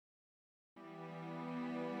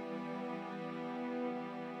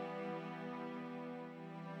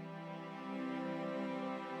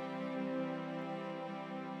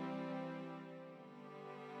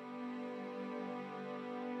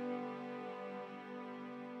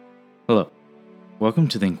Welcome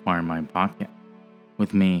to the Inquiring Mind podcast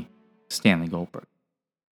with me, Stanley Goldberg.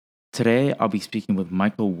 Today, I'll be speaking with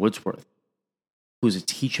Michael Woodsworth, who is a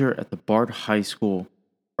teacher at the Bard High School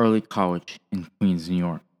Early College in Queens, New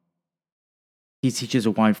York. He teaches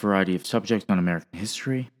a wide variety of subjects on American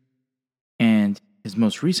history, and his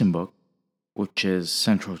most recent book, which is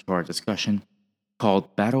central to our discussion,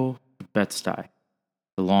 called Battle of Bed-Stuy,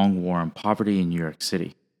 The Long War on Poverty in New York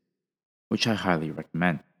City, which I highly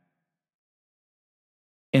recommend.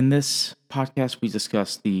 In this podcast, we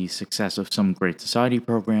discuss the success of some Great Society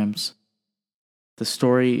programs, the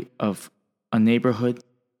story of a neighborhood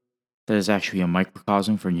that is actually a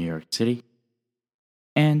microcosm for New York City,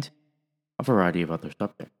 and a variety of other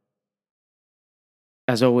subjects.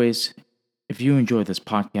 As always, if you enjoy this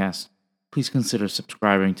podcast, please consider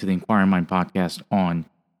subscribing to the Inquiring Mind podcast on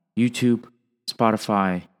YouTube,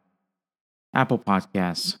 Spotify, Apple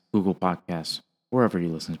Podcasts, Google Podcasts, wherever you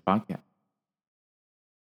listen to podcasts.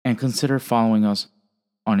 And consider following us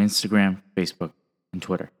on Instagram, Facebook, and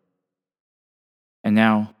Twitter. And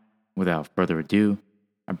now, without further ado,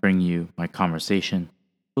 I bring you my conversation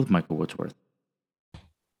with Michael Woodsworth.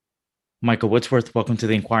 Michael Woodsworth, welcome to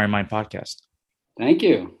the Inquiring Mind podcast. Thank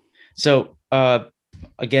you. So,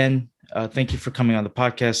 again, thank you for coming on the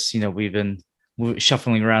podcast. We've been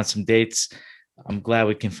shuffling around some dates. I'm glad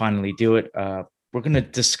we can finally do it. We're going to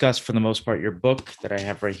discuss, for the most part, your book that I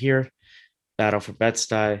have right here, Battle for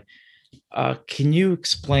Bed-Stuy. Can you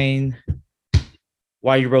explain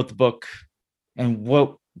why you wrote the book and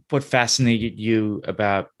what fascinated you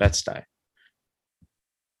about Bed-Stuy?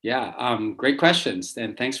 Yeah, great questions,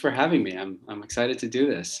 and thanks for having me. I'm excited to do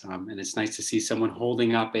this, and it's nice to see someone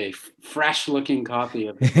holding up a fresh-looking copy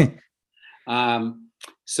of the book.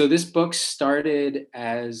 So this book started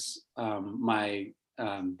as my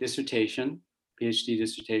dissertation, PhD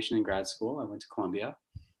dissertation in grad school. I went to Columbia,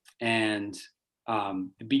 and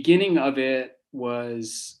the beginning of it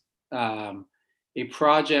was a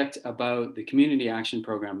project about the community action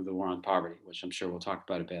program of the War on Poverty, which I'm sure we'll talk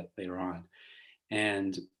about a bit later on.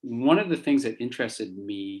 And one of the things that interested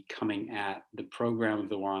me coming at the program of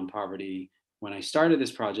the War on Poverty when I started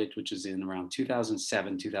this project, which is in around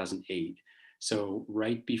 2007, 2008, so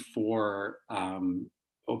right before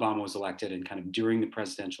Obama was elected and kind of during the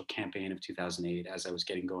presidential campaign of 2008, as I was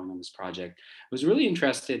getting going on this project, I was really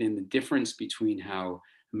interested in the difference between how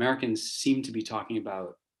Americans seem to be talking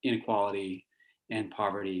about inequality and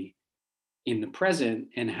poverty in the present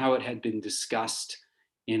and how it had been discussed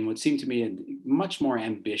in what seemed to me a much more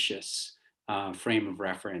ambitious frame of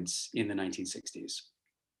reference in the 1960s.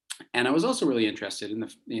 And I was also really interested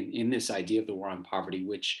in this idea of the war on poverty,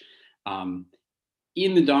 which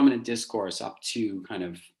in the dominant discourse up to kind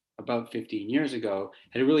of about 15 years ago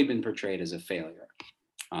had really been portrayed as a failure.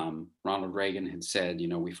 Ronald Reagan had said,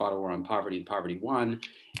 we fought a war on poverty and poverty won,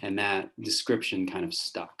 and that description kind of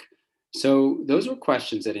stuck. So those were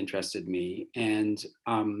questions that interested me, and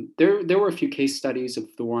there were a few case studies of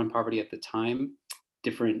the war on poverty at the time.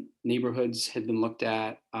 Different neighborhoods had been looked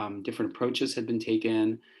at, different approaches had been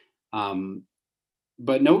taken,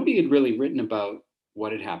 but nobody had really written about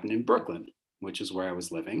what had happened in Brooklyn, which is where I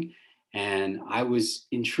was living, and I was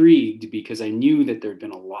intrigued because I knew that there had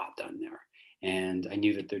been a lot done there. And I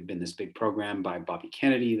knew that there'd been this big program by Bobby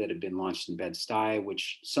Kennedy that had been launched in Bed-Stuy,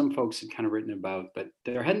 which some folks had kind of written about, but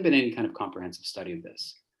there hadn't been any kind of comprehensive study of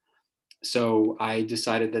this. So I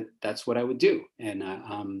decided that that's what I would do. And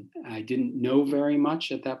I didn't know very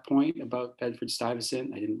much at that point about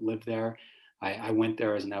Bedford-Stuyvesant. I didn't live there. I went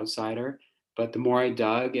there as an outsider. But the more I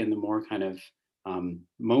dug and the more kind of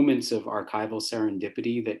moments of archival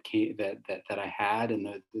serendipity that I had, and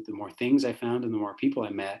the more things I found and the more people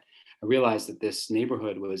I met, I realized that this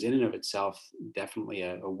neighborhood was in and of itself definitely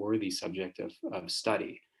a worthy subject of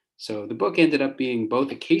study. So the book ended up being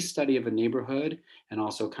both a case study of a neighborhood and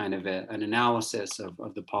also kind of an analysis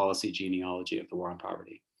of the policy genealogy of the war on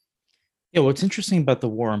poverty. Yeah, what's interesting about the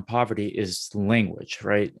war on poverty is the language,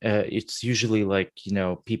 right? It's usually like,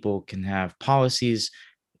 people can have policies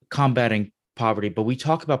combating poverty, but we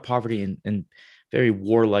talk about poverty in very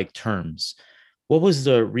warlike terms. What was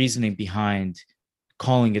the reasoning behind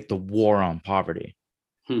calling it the war on poverty?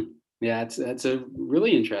 Yeah, that's a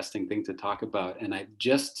really interesting thing to talk about. And I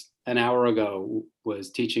just an hour ago was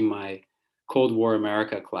teaching my Cold War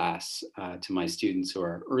America class to my students who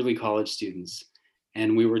are early college students.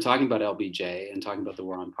 And we were talking about LBJ and talking about the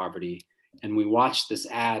war on poverty. And we watched this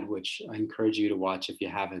ad, which I encourage you to watch if you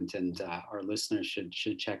haven't, and our listeners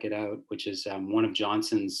should check it out, which is one of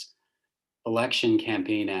Johnson's election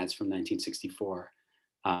campaign ads from 1964.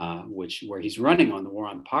 Where he's running on the war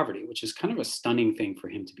on poverty, which is kind of a stunning thing for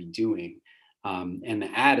him to be doing. And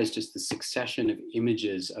the ad is just the succession of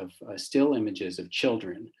images of still images of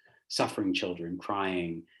children, suffering children,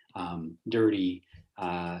 crying, dirty,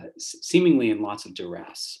 seemingly in lots of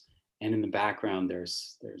duress. And in the background,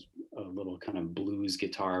 there's a little kind of blues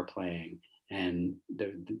guitar playing, and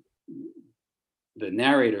the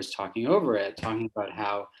narrator's talking over it, talking about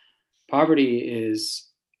how poverty is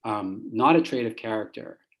not a trait of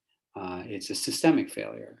character. It's a systemic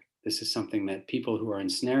failure. This is something that people who are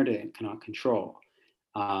ensnared in it cannot control.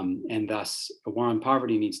 And thus, a war on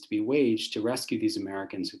poverty needs to be waged to rescue these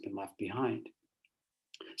Americans who've been left behind.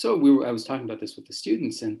 So I was talking about this with the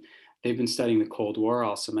students, and they've been studying the Cold War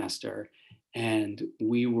all semester. And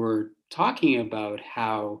we were talking about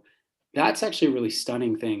how that's actually a really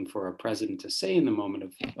stunning thing for a president to say in the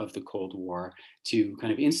moment of the Cold War, to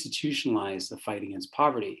kind of institutionalize the fight against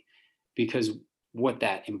poverty, because what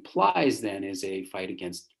that implies then is a fight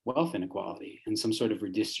against wealth inequality and some sort of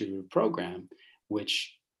redistributive program,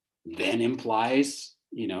 which then implies,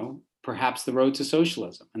 perhaps the road to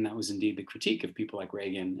socialism. And that was indeed the critique of people like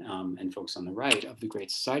Reagan and folks on the right of the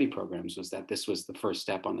Great Society programs, was that this was the first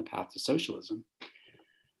step on the path to socialism.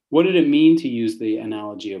 What did it mean to use the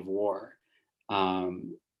analogy of war?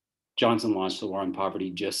 Johnson launched the war on poverty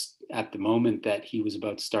just at the moment that he was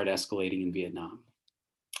about to start escalating in Vietnam.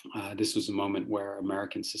 This was a moment where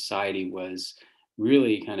American society was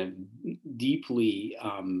really kind of deeply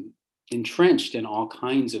entrenched in all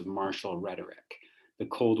kinds of martial rhetoric. The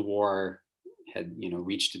Cold War had,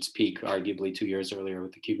 reached its peak arguably 2 years earlier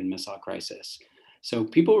with the Cuban Missile Crisis. So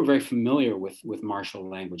people were very familiar with martial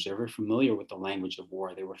language. They were very familiar with the language of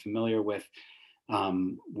war. They were familiar with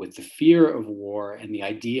the fear of war and the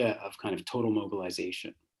idea of kind of total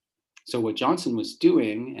mobilization. So what Johnson was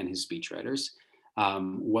doing, and his speechwriters,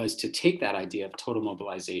 was to take that idea of total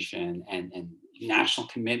mobilization and national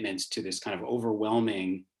commitments to this kind of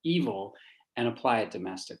overwhelming evil and apply it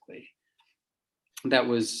domestically. That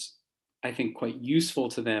was, I think, quite useful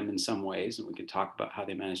to them in some ways, and we can talk about how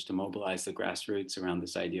they managed to mobilize the grassroots around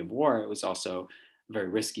this idea of war. It was also a very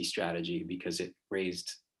risky strategy because it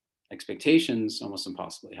raised expectations almost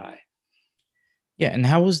impossibly high. Yeah, and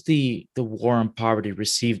how was the war on poverty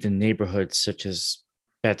received in neighborhoods such as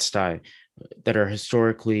Bed-Stuy that are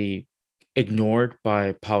historically ignored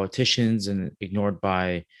by politicians and ignored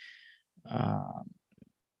by uh,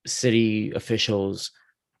 city officials?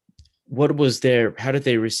 What was their How did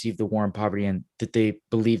they receive the war on poverty, and did they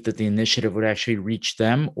believe that the initiative would actually reach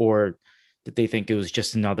them, or did they think it was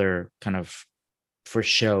just another kind of for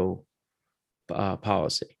show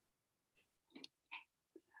policy? I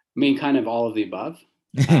mean, kind of all of the above.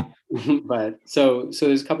 Uh, but so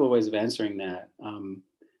there's a couple of ways of answering that.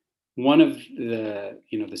 One of the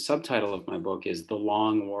subtitle of my book is "The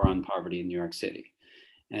Long War on Poverty in New York City,"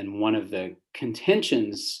 and one of the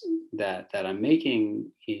contentions that I'm making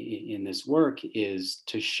in this work is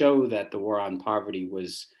to show that the war on poverty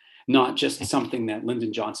was not just something that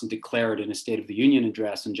Lyndon Johnson declared in a State of the Union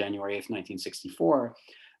address on January 8th, 1964,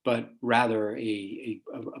 but rather a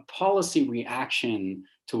policy reaction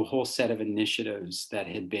to a whole set of initiatives that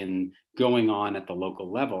had been going on at the local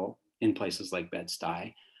level in places like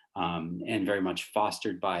Bed-Stuy, and very much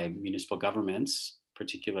fostered by municipal governments,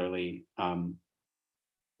 particularly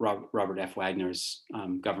Robert F. Wagner's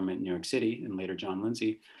government in New York City, and later John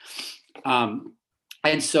Lindsay. And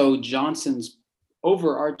so Johnson's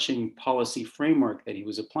overarching policy framework that he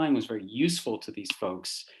was applying was very useful to these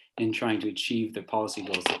folks in trying to achieve the policy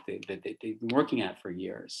goals that they've been working at for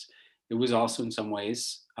years. It was also, in some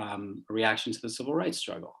ways, a reaction to the civil rights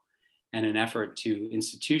struggle and an effort to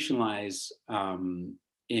institutionalize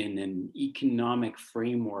in an economic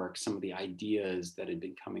framework some of the ideas that had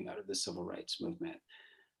been coming out of the civil rights movement.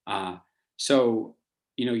 So,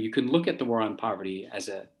 you can look at the war on poverty as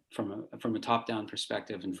from a top-down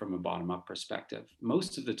perspective and from a bottom-up perspective.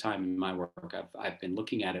 Most of the time in my work, I've been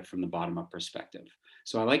looking at it from the bottom-up perspective.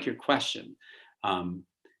 So I like your question.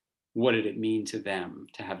 What did it mean to them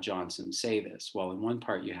to have Johnson say this? Well, in one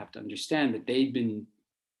part, you have to understand that they'd been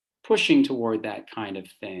pushing toward that kind of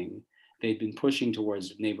thing. They'd been pushing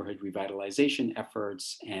towards neighborhood revitalization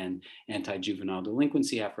efforts and anti-juvenile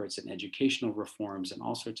delinquency efforts and educational reforms and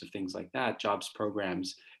all sorts of things like that, jobs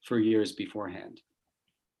programs, for years beforehand.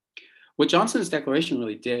 What Johnson's declaration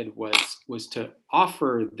really did was to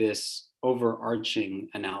offer this overarching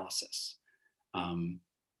analysis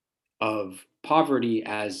of poverty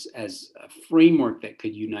as a framework that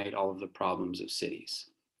could unite all of the problems of cities.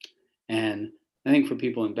 And I think for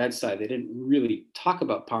people in Bed-Stuy, they didn't really talk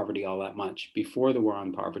about poverty all that much before the war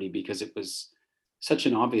on poverty because it was such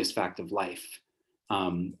an obvious fact of life.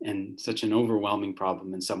 and such an overwhelming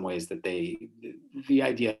problem in some ways that the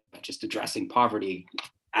idea of just addressing poverty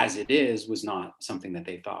as it is was not something that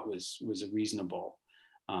they thought was a reasonable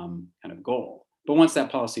kind of goal. But once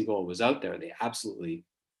that policy goal was out there, they absolutely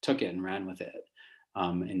took it and ran with it,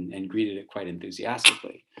 and greeted it quite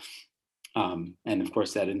enthusiastically. And of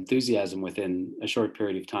course, that enthusiasm within a short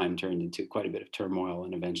period of time turned into quite a bit of turmoil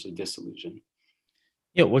and eventually disillusion.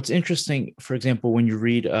 Yeah, what's interesting, for example, when you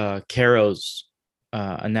read Caro's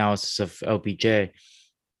analysis of LBJ,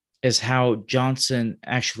 is how Johnson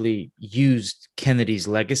actually used Kennedy's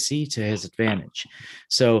legacy to his advantage.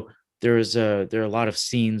 So there are a lot of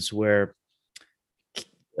scenes where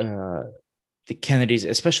uh, the Kennedys,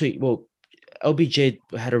 especially, well, LBJ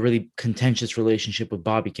had a really contentious relationship with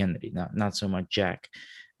Bobby Kennedy, not so much Jack.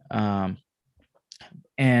 Um,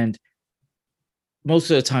 and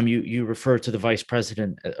most of the time you refer to the vice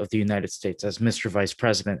president of the United States as Mr. Vice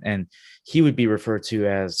President, and he would be referred to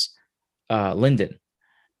as Lyndon.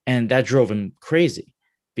 And that drove him crazy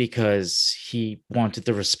because he wanted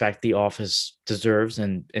the respect the office deserves,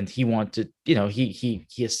 and he wanted, he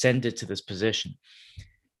ascended to this position.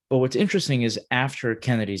 But what's interesting is after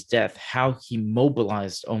Kennedy's death, how he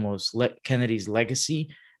mobilized almost Kennedy's legacy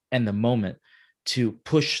and the moment to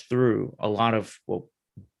push through a lot of, well,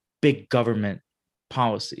 big government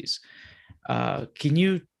policies. Can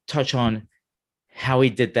you touch on how he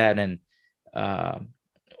did that, and uh,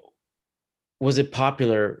 was it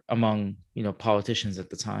popular among politicians at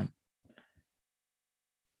the time?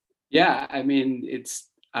 Yeah, I mean,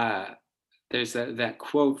 there's that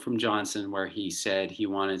quote from Johnson where he said he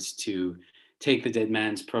wanted to take the dead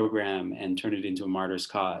man's program and turn it into a martyr's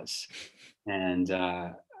cause. And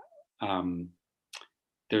um,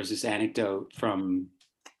 there's this anecdote from,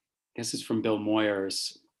 I guess it's from Bill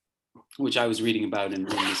Moyers, which I was reading about in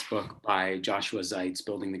this book by Joshua Zeitz,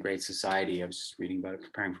 Building the Great Society. I was just reading about it,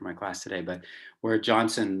 preparing for my class today, but where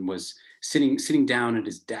Johnson was sitting down at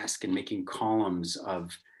his desk and making columns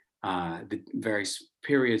of the various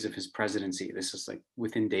periods of his presidency. This is like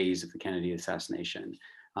within days of the Kennedy assassination,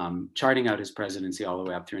 charting out his presidency all the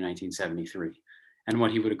way up through 1973 and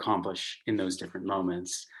what he would accomplish in those different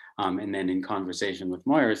moments. And then in conversation with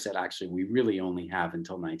Moyer said, actually, we really only have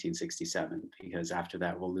until 1967, because after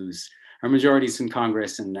that we'll lose our majorities in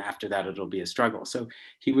Congress, and after that it'll be a struggle. So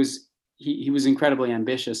he was incredibly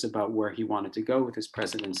ambitious about where he wanted to go with his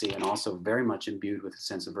presidency, and also very much imbued with a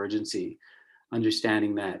sense of urgency,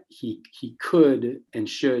 understanding that he could and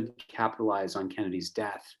should capitalize on Kennedy's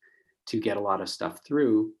death to get a lot of stuff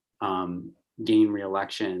through, gain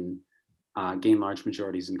re-election, gain large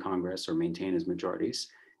majorities in Congress or maintain his majorities,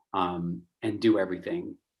 and do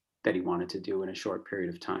everything that he wanted to do in a short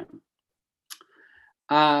period of time.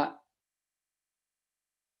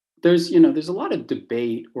 There's a lot of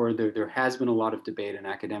debate, or there has been a lot of debate in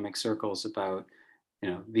academic circles about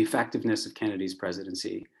the effectiveness of Kennedy's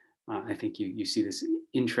presidency. I think you see this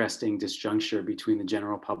interesting disjuncture between the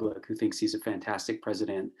general public, who thinks he's a fantastic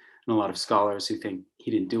president, and a lot of scholars who think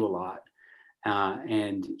he didn't do a lot.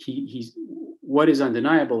 And he's what is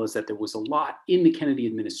undeniable is that there was a lot in the Kennedy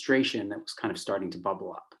administration that was kind of starting to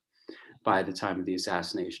bubble up by the time of the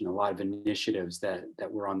assassination. A lot of initiatives that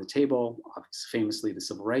were on the table. Famously, the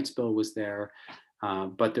Civil Rights Bill was there,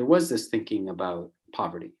 but there was this thinking about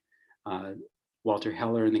poverty. Walter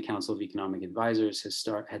Heller and the Council of Economic Advisors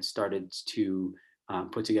had started to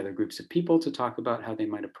put together groups of people to talk about how they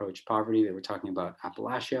might approach poverty. They were talking about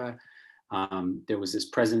Appalachia. There was this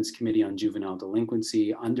President's Committee on Juvenile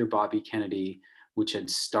Delinquency under Bobby Kennedy, which had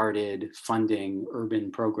started funding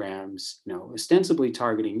urban programs, ostensibly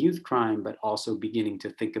targeting youth crime, but also beginning to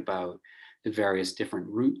think about the various different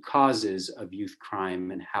root causes of youth crime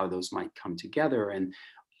and how those might come together. And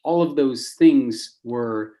all of those things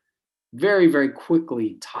were very, very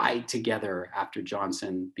quickly tied together after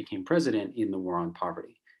Johnson became president in the war on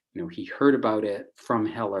poverty. He heard about it from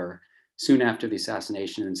Heller soon after the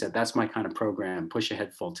assassination and said, that's my kind of program, push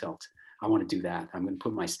ahead full tilt. I want to do that. I'm going to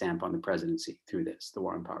put my stamp on the presidency through this, the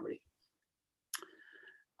war on poverty.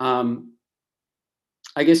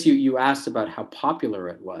 I guess you asked about how popular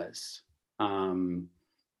it was.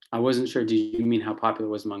 I wasn't sure, do you mean how popular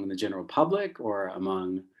it was among the general public or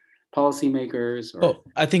among policymakers? Oh,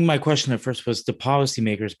 I think my question at first was the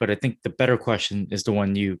policymakers, but I think the better question is the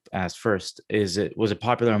one you asked first. Was it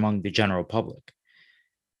popular among the general public?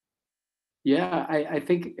 Yeah, I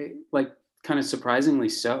think like kind of surprisingly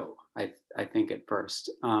so. I think at first.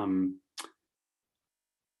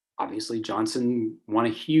 Obviously, Johnson won a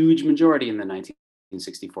huge majority in the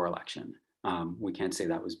 1964 election. We can't say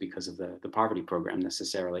that was because of the poverty program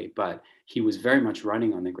necessarily, but he was very much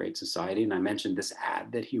running on the Great Society. And I mentioned this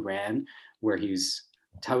ad that he ran where he's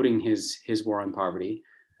touting his war on poverty.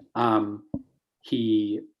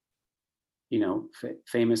 He,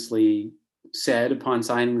 famously said upon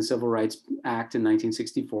signing the Civil Rights Act in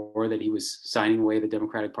 1964 that he was signing away the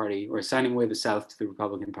Democratic Party, or signing away the South to the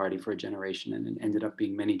Republican Party for a generation, and it ended up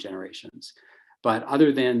being many generations. But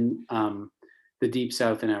other than the Deep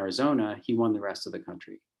South in Arizona, he won the rest of the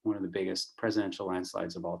country, one of the biggest presidential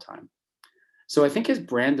landslides of all time. So I think his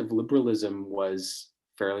brand of liberalism was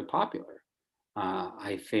fairly popular.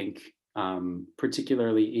 I think,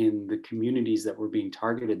 particularly in the communities that were being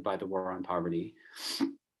targeted by the war on poverty,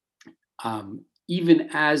 even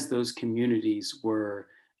as those communities were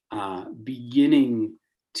beginning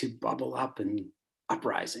to bubble up in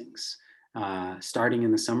uprisings, starting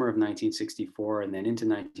in the summer of 1964 and then into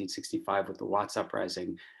 1965 with the Watts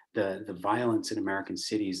Uprising, the violence in American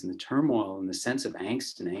cities and the turmoil and the sense of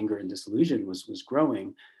angst and anger and disillusion was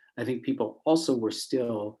growing. I think people also were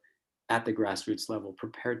still at the grassroots level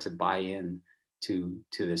prepared to buy in to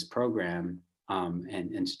this program,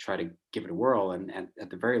 and to try to give it a whirl, and at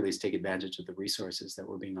the very least take advantage of the resources that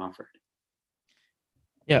were being offered.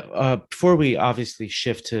 Yeah. Before we obviously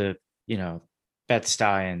shift to,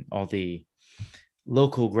 Bed-Stuy and all the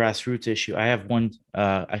local grassroots issue, I have one.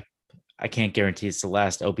 I can't guarantee it's the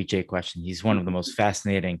last LBJ question. He's one of the most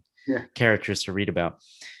fascinating characters to read about.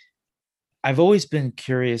 I've always been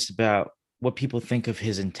curious about what people think of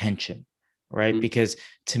his intention, right? Mm. Because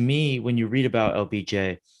to me, when you read about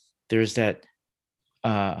LBJ, there's that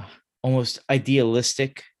almost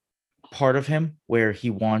idealistic part of him where he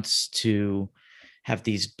wants to have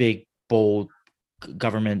these big, bold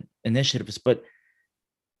government initiatives. But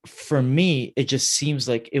for me, it just seems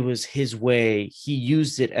like it was his way. He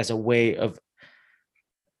used it as a way of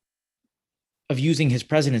using his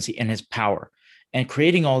presidency and his power, and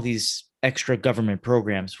creating all these extra government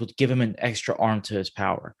programs would give him an extra arm to his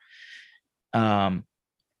power.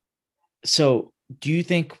 So do you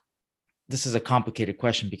think, this is a complicated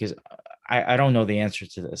question because I don't know the answer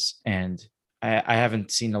to this, and I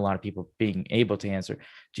haven't seen a lot of people being able to answer.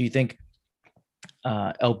 Do you think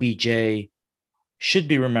LBJ should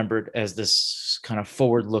be remembered as this kind of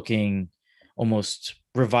forward-looking, almost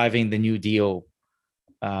reviving the New Deal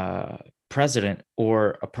president,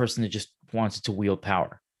 or a person that just wanted to wield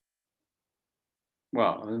power?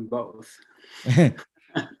 Well, both.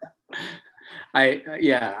 I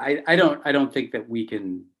don't think that we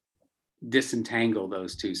can disentangle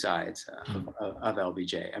those two sides of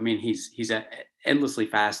LBJ. I mean, he's endlessly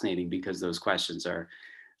fascinating because those questions are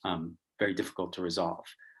very difficult to resolve.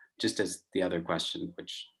 Just as the other question,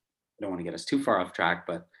 which I don't want to get us too far off track,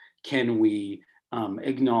 but can we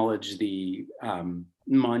acknowledge the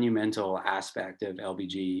monumental aspect of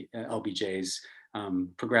LBJ's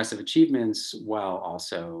progressive achievements while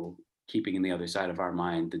also keeping in the other side of our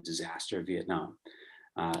mind the disaster of Vietnam?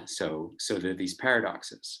 So there are these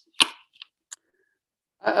paradoxes.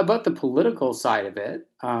 About the political side of it,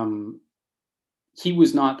 he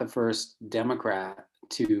was not the first Democrat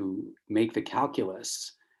to make the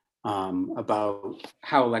calculus about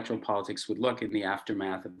how electoral politics would look in the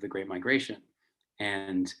aftermath of the Great Migration.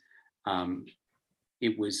 And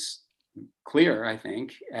it was clear, I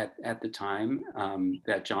think, at the time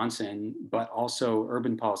that Johnson, but also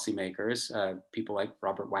urban policymakers, people like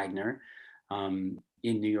Robert Wagner in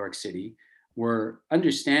New York City, were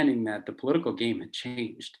understanding that the political game had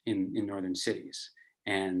changed in northern cities.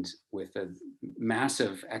 And with a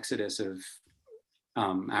massive exodus of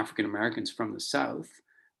African Americans from the South,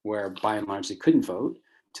 where by and large they couldn't vote,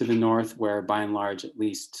 to the North, where by and large, at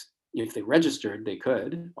least if they registered, they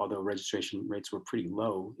could, although registration rates were pretty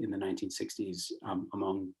low in the 1960s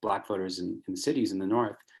among Black voters in cities in the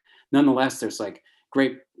North. Nonetheless, there's like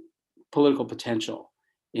great political potential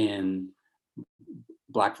in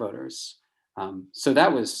Black voters. So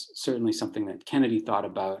that was certainly something that Kennedy thought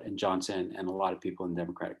about, and Johnson, and a lot of people in the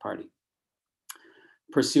Democratic Party.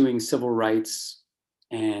 Pursuing civil rights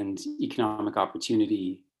and economic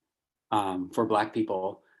opportunity for Black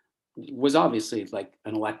people was obviously like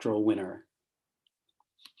an electoral winner.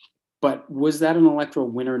 But was that an electoral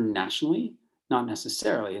winner nationally? Not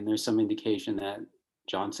necessarily. And there's some indication that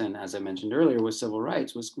Johnson, as I mentioned earlier, with civil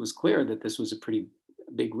rights, was clear that this was a pretty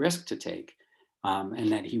big risk to take,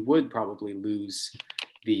 and that he would probably lose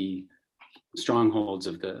the strongholds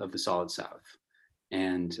of the Solid South.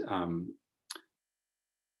 And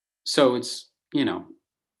so it's,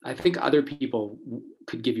 I think other people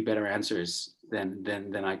could give you better answers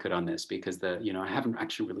than I could on this, because I haven't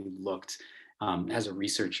actually really looked as a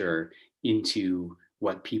researcher into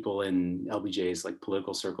what people in LBJ's like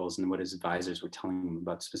political circles and what his advisors were telling him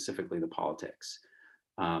about specifically the politics.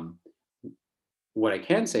 what I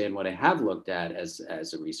can say and what I have looked at as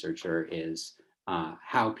a researcher is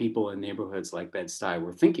how people in neighborhoods like Bed-Stuy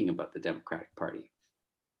were thinking about the Democratic Party.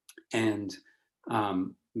 And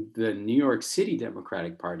the New York City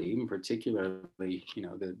Democratic Party, and particularly,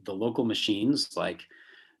 the local machines like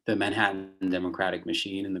the Manhattan Democratic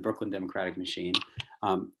machine and the Brooklyn Democratic machine,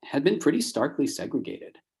 had been pretty starkly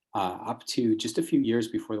segregated up to just a few years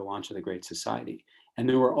before the launch of the Great Society. And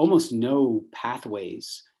there were almost no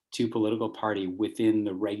pathways to political party within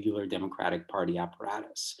the regular Democratic Party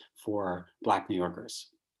apparatus for Black New Yorkers.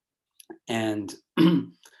 And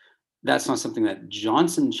that's not something that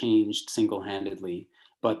Johnson changed single-handedly,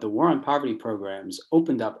 but the War on Poverty programs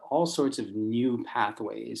opened up all sorts of new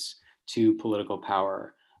pathways to political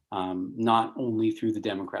power, not only through the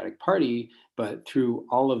Democratic Party, but through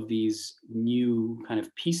all of these new kind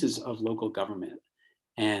of pieces of local government.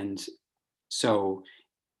 And so,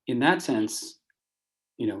 in that sense,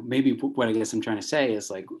 maybe what I guess I'm trying to say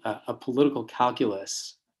is like a political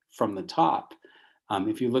calculus from the top,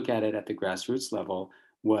 if you look at it at the grassroots level,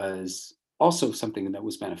 was also something that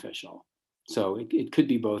was beneficial. So it could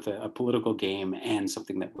be both a political game and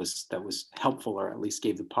something that was helpful, or at least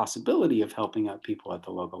gave the possibility of helping out people at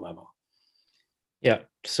the local level. Yeah.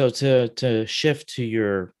 So to shift to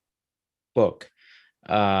your book,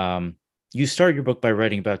 um, you start your book by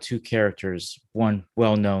writing about two characters, one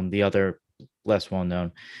well known, the other less well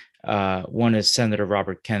known. One is Senator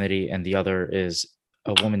Robert Kennedy, and the other is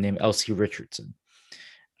a woman named Elsie Richardson.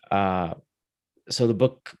 Uh, so the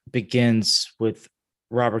book begins with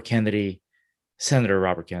Robert Kennedy, Senator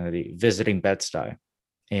Robert Kennedy, visiting Bed-Stuy,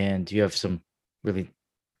 and you have some really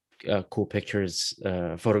cool pictures,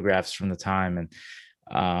 photographs from the time,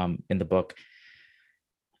 and in the book.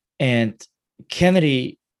 And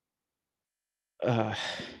Kennedy uh,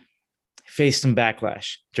 faced some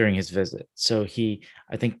backlash during his visit. So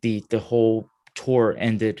I think the whole tour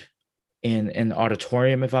ended in an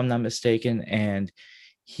auditorium, if I'm not mistaken, and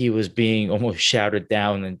he was being almost shouted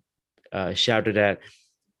down and shouted at,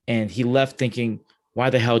 and he left thinking, "Why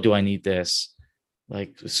the hell do I need this?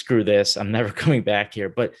 Like, screw this! I'm never coming back here."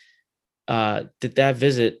 But did that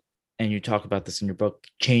visit, and you talk about this in your book,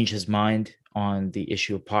 change his mind on the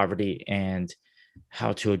issue of poverty and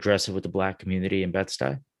how to address it with the Black community in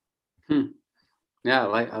Bed-Stuy? Hmm. Yeah,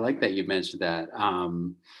 I like that you mentioned that.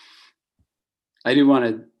 I do want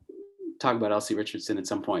to talk about Elsie Richardson at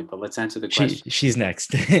some point, but let's answer the question. She's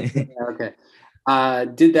next. Yeah, okay.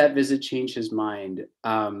 Did that visit change his mind?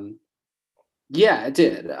 Yeah, it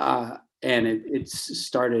did. And it's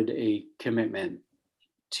started a commitment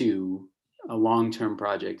to a long-term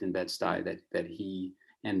project in Bed-Stuy that he,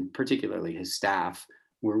 and particularly his staff,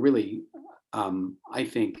 were really, I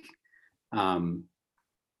think, um,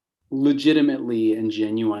 legitimately and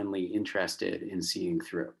genuinely interested in seeing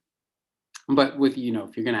through. But with, if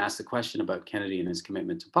you're going to ask the question about Kennedy and his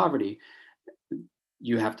commitment to poverty,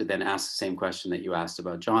 you have to then ask the same question that you asked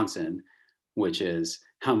about Johnson, which is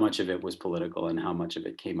how much of it was political and how much of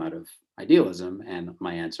it came out of idealism. And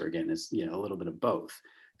my answer again is, a little bit of both.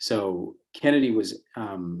 So Kennedy was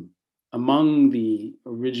among the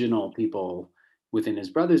original people within his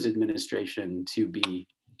brother's administration to be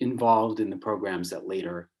involved in the programs that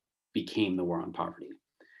later became the War on Poverty.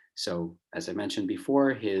 So, as I mentioned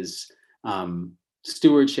before, his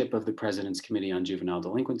stewardship of the President's Committee on Juvenile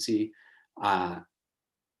Delinquency uh,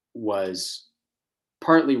 was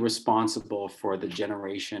partly responsible for the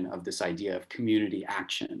generation of this idea of community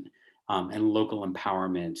action, and local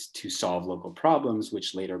empowerment to solve local problems,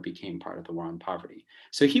 which later became part of the War on Poverty.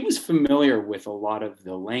 So he was familiar with a lot of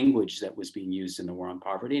the language that was being used in the War on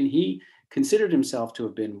Poverty, and he considered himself to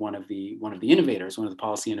have been one of the innovators, one of the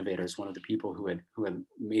policy innovators, one of the people who had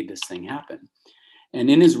made this thing happen. And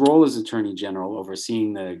in his role as Attorney General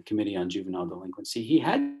overseeing the Committee on Juvenile Delinquency, he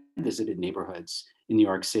had visited neighborhoods in New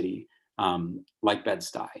York City, like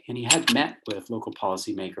Bed-Stuy, and he had met with local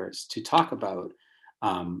policymakers to talk about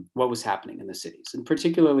what was happening in the cities, and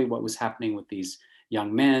particularly what was happening with these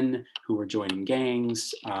young men who were joining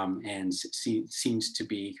gangs, and seems to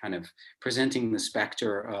be kind of presenting the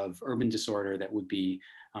specter of urban disorder that would be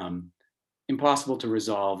impossible to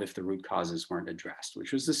resolve if the root causes weren't addressed,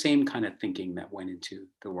 which was the same kind of thinking that went into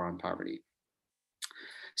the War on Poverty.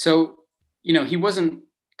 So, he wasn't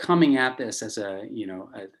coming at this as a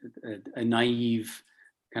naive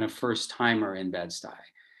kind of first timer in Bed-Stuy.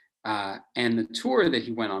 And the tour that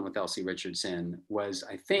he went on with Elsie Richardson was,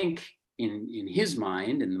 I think, in his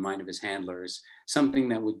mind, in the mind of his handlers, something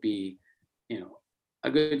that would be, a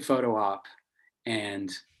good photo op,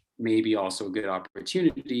 and maybe also a good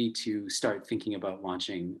opportunity to start thinking about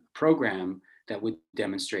launching a program that would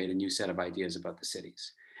demonstrate a new set of ideas about the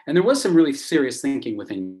cities. And there was some really serious thinking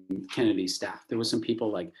within Kennedy's staff. There was some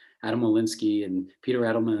people like Adam Olinsky and Peter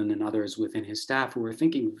Edelman and others within his staff who were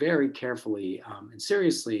thinking very carefully and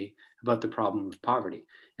seriously about the problem of poverty,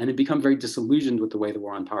 and had become very disillusioned with the way the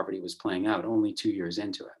war on poverty was playing out only 2 years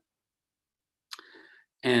into it.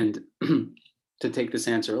 And to take this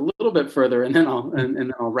answer a little bit further, and then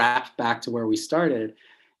I'll wrap back to where we started.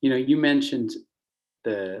 You mentioned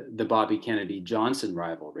the Bobby Kennedy Johnson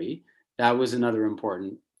rivalry. That was another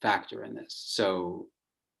important factor in this. So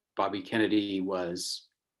Bobby Kennedy was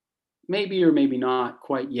maybe or maybe not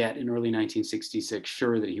quite yet in early 1966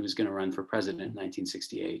 sure that he was going to run for president in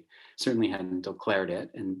 1968. Certainly hadn't declared it,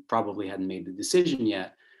 and probably hadn't made the decision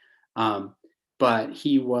yet. But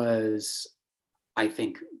he was, I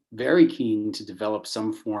think, very keen to develop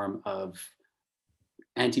some form of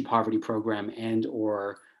anti-poverty program and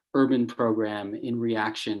or urban program in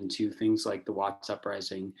reaction to things like the Watts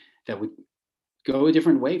Uprising that would go a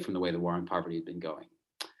different way from the way the war on poverty had been going.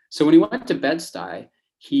 So when he went to Bed-Stuy,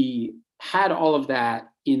 he had all of that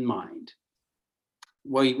in mind.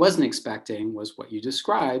 What he wasn't expecting was what you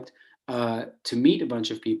described, to meet a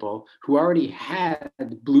bunch of people who already had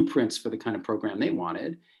blueprints for the kind of program they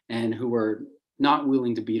wanted, and who were not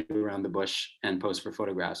willing to beat around the bush and pose for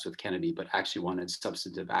photographs with Kennedy, but actually wanted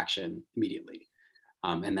substantive action immediately.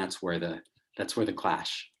 And that's where the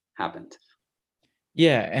clash happened.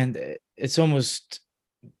 Yeah, and it's almost,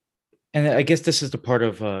 and I guess this is the part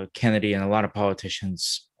of Kennedy and a lot of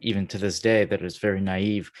politicians, even to this day, that is very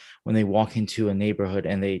naive when they walk into a neighborhood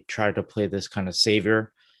and they try to play this kind of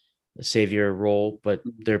savior role, but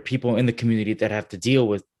there are people in the community that have to deal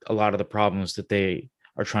with a lot of the problems that they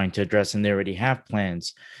are trying to address, and they already have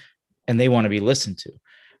plans, and they want to be listened to,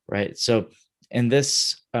 right? So, and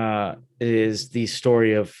this is the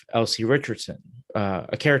story of Elsie Richardson,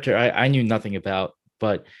 a character I knew nothing about,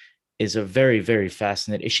 but is a very, very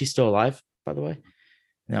fascinating. Is she still alive, by the way?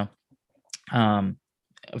 No. A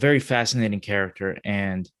very fascinating character.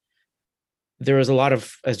 And there was a lot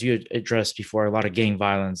of, as you addressed before, a lot of gang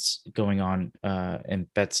violence going on in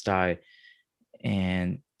Bed-Stuy.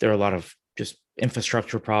 And there are a lot of just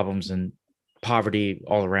infrastructure problems and poverty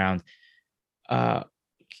all around.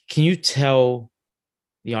 Can you tell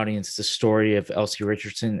the audience the story of Elsie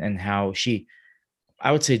Richardson and how she,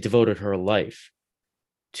 I would say, devoted her life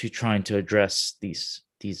to trying to address these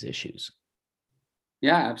issues?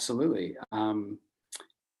 Yeah, absolutely.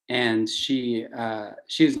 And she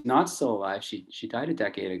is not still alive. She died a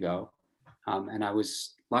decade ago, and I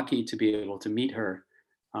was lucky to be able to meet her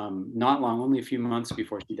not long, only a few months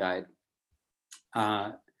before she died.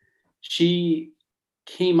 She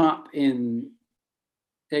came up in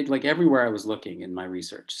like everywhere I was looking in my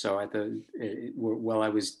research. So while I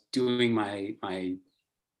was doing my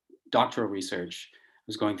doctoral research, I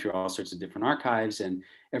was going through all sorts of different archives, and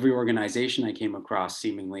every organization I came across,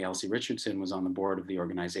 seemingly Elsie Richardson was on the board of the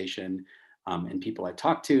organization. And people I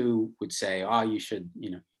talked to would say, "Oh, you should,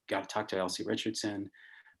 got to talk to Elsie Richardson."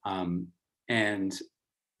 And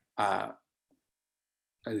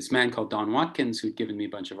this man called Don Watkins, who'd given me a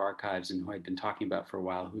bunch of archives and who I'd been talking about for a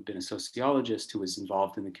while, who'd been a sociologist who was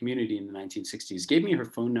involved in the community in the 1960s, gave me her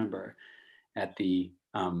phone number at the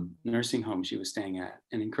nursing home she was staying at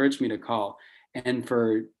and encouraged me to call. And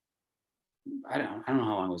for, I don't know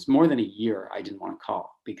how long it was, more than a year, I didn't want to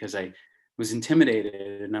call because I was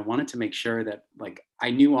intimidated, and I wanted to make sure that like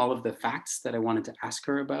I knew all of the facts that I wanted to ask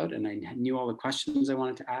her about, and I knew all the questions I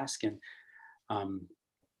wanted to ask.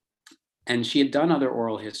 And she had done other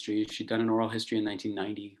oral history. She'd done an oral history in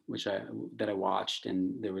 1990, that I watched,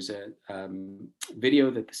 and there was a video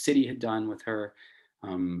that the city had done with her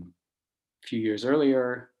a few years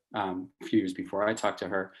earlier, a few years before I talked to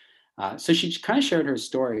her. So she kind of shared her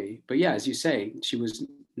story, but yeah, as you say, she was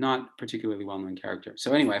not a particularly well-known character.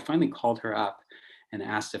 So anyway, I finally called her up and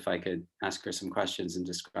asked if I could ask her some questions and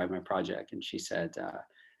describe my project, and she said,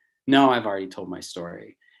 "No, I've already told my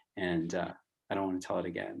story, and I don't want to tell it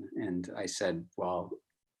again." And I said, "Well,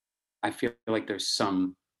 I feel like there's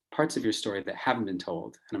some parts of your story that haven't been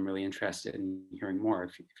told, and I'm really interested in hearing more.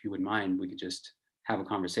 If you would mind, we could just have a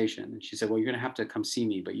conversation." And she said, "Well, you're going to have to come see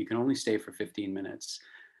me, but you can only stay for 15 minutes.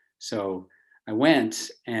 So I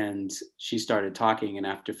went, and she started talking. And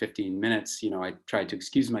after 15 minutes, I tried to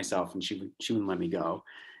excuse myself, and she wouldn't let me go.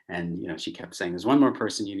 And, she kept saying, "There's one more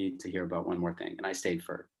person you need to hear about, one more thing." And I stayed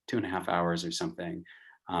for 2.5 hours or something.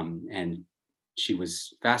 And she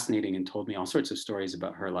was fascinating and told me all sorts of stories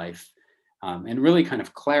about her life, and really kind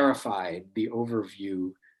of clarified the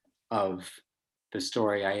overview of the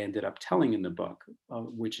story I ended up telling in the book,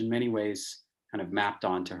 which in many ways kind of mapped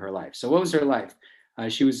onto her life. So what was her life?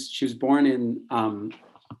 She was born in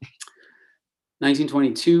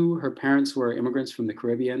 1922, her parents were immigrants from the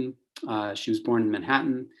Caribbean. She was born in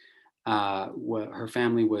Manhattan. Her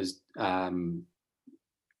family was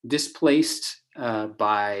displaced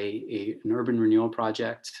by an urban renewal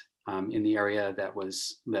project in the area that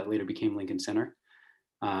later became Lincoln Center.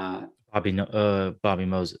 Bobby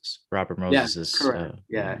Moses, Robert Yeah, Moses's. correct.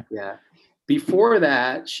 Yeah. Before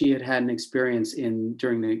that, she had an experience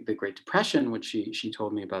during the Great Depression, which she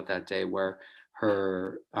told me about that day, where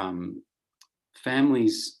her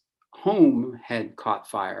family's home had caught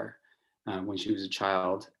fire when she was a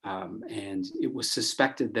child, and it was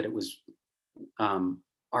suspected that it was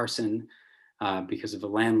arson because of a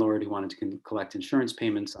landlord who wanted to collect insurance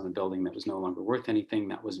payments on a building that was no longer worth anything.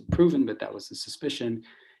 That wasn't proven, but that was the suspicion.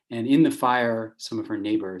 And in the fire, some of her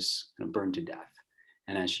neighbors burned to death.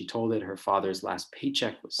 And as she told it, her father's last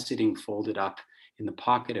paycheck was sitting folded up in the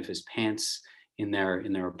pocket of his pants in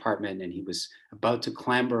their apartment, and he was about to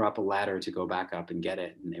clamber up a ladder to go back up and get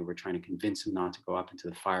it. And they were trying to convince him not to go up into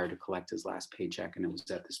the fire to collect his last paycheck. And it was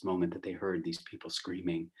at this moment that they heard these people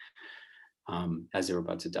screaming as they were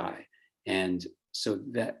about to die. And so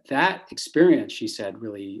that experience, she said,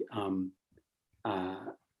 really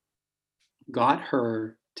got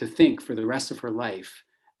her to think for the rest of her life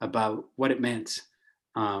about what it meant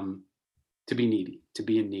to be needy, to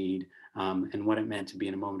be in need, and what it meant to be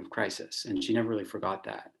in a moment of crisis. And she never really forgot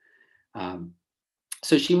that.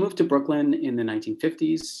 So she moved to Brooklyn in the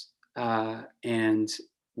 1950s and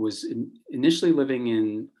was initially living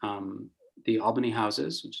in the Albany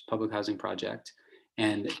Houses, which is a public housing project.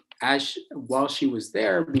 And while she was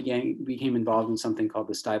there, became involved in something called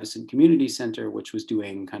the Stuyvesant Community Center, which was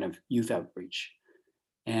doing kind of youth outreach.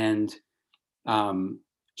 And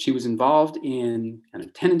she was involved in kind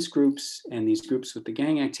of tenants groups and these groups with the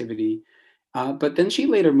gang activity. But then she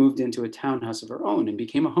later moved into a townhouse of her own and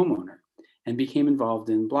became a homeowner and became involved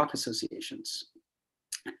in block associations.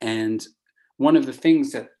 And one of the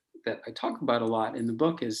things that I talk about a lot in the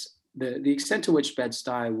book is the extent to which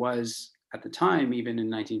Bed-Stuy was, at the time, even in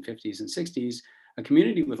 1950s and 60s, a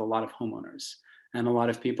community with a lot of homeowners and a lot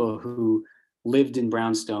of people who lived in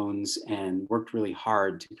brownstones and worked really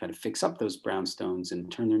hard to kind of fix up those brownstones and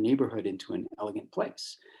turn their neighborhood into an elegant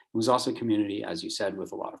place. It was also a community, as you said,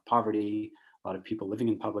 with a lot of poverty, a lot of people living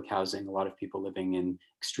in public housing, a lot of people living in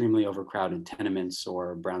extremely overcrowded tenements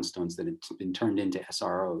or brownstones that had been turned into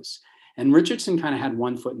SROs. And Richardson kind of had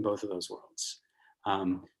one foot in both of those worlds.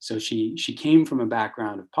 So she came from a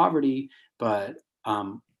background of poverty, but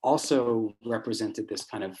also represented this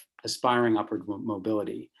kind of aspiring upward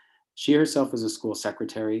mobility. She herself was a school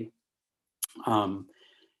secretary,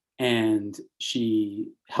 and she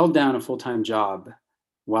held down a full-time job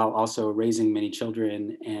while also raising many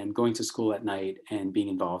children and going to school at night and being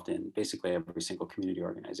involved in basically every single community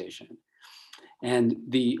organization. And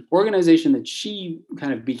the organization that she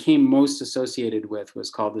kind of became most associated with was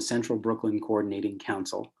called the Central Brooklyn Coordinating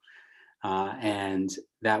Council. And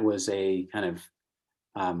that was a kind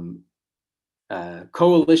of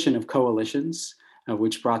coalition of coalitions,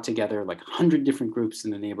 which brought together like 100 different groups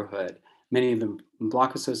in the neighborhood, many of them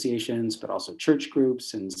block associations, but also church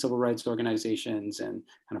groups and civil rights organizations and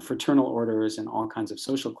kind of fraternal orders and all kinds of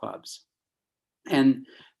social clubs. And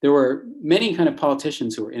there were many kind of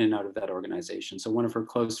politicians who were in and out of that organization. So one of her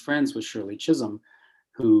close friends was Shirley Chisholm,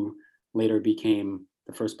 who later became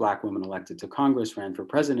the first Black woman elected to Congress, ran for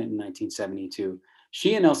president in 1972.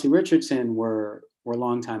 She and Elsie Richardson were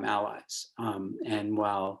longtime allies. And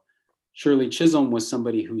while Shirley Chisholm was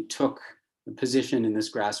somebody who took the position in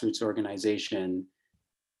this grassroots organization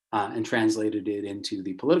and translated it into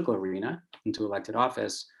the political arena, into elected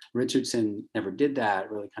office, Richardson never did that,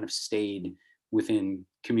 really kind of stayed within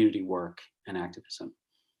community work and activism.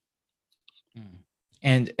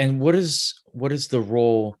 And what is the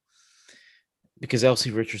role? Because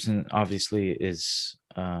Elsie Richardson obviously is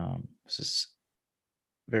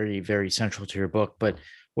very, very central to your book, but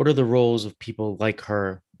what are the roles of people like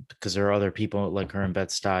her? Because there are other people like her in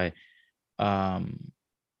Bed-Stuy,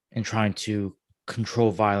 in trying to control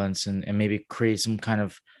violence and maybe create some kind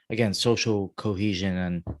of, again, social cohesion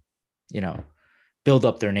and, build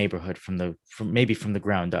up their neighborhood from the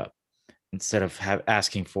ground up, instead of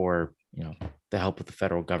asking for, the help of the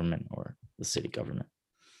federal government or the city government.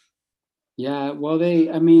 Yeah, well, they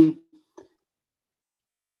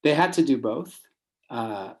had to do both.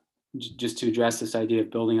 Just to address this idea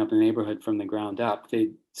of building up a neighborhood from the ground up,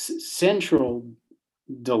 the central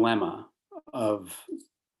dilemma of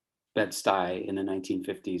Bed-Stuy in the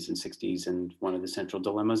 1950s and 60s, and one of the central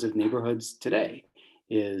dilemmas of neighborhoods today,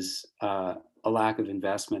 is a lack of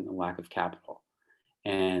investment and a lack of capital.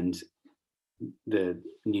 And the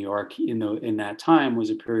New York in that time was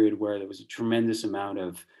a period where there was a tremendous amount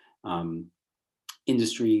of um,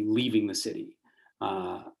 industry leaving the city.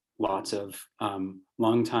 Uh, Lots of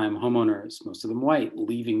longtime homeowners, most of them white,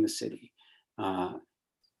 leaving the city. Uh,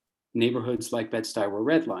 Neighborhoods like Bed-Stuy were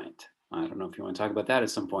redlined. I don't know if you want to talk about that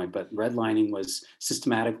at some point, but redlining was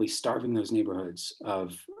systematically starving those neighborhoods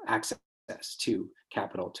of access to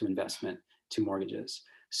capital, to investment, to mortgages.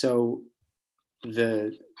 So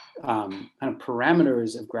the kind of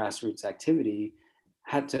parameters of grassroots activity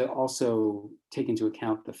had to also take into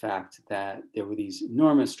account the fact that there were these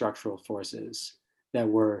enormous structural forces that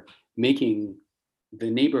were making the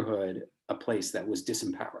neighborhood a place that was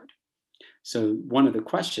disempowered. So one of the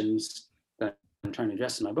questions that I'm trying to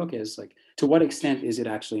address in my book is like, to what extent is it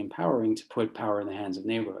actually empowering to put power in the hands of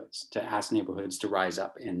neighborhoods, to ask neighborhoods to rise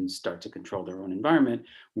up and start to control their own environment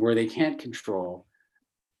where they can't control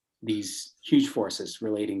these huge forces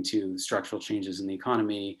relating to structural changes in the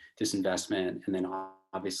economy, disinvestment, and then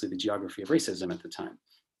obviously the geography of racism at the time.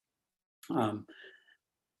 Um,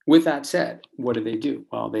 with that said, what did they do?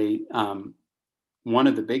 Well, one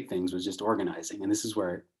of the big things was just organizing, and this is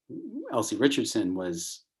where Elsie Richardson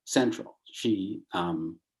was central. She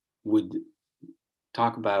would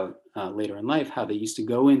talk about later in life how they used to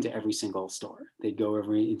go into every single store. They'd go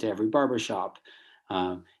into every barber shop,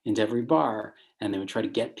 into every bar, and they would try to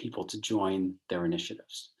get people to join their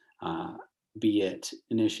initiatives, be it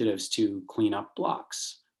initiatives to clean up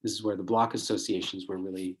blocks. This is where the block associations were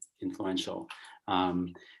really influential,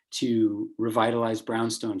 to revitalize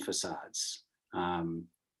brownstone facades.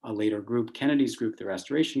 A later group, Kennedy's group, the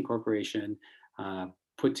Restoration Corporation,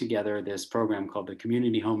 put together this program called the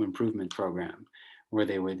Community Home Improvement Program, where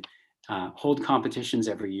they would hold competitions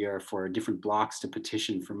every year for different blocks to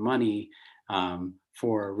petition for money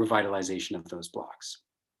for revitalization of those blocks.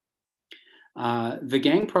 The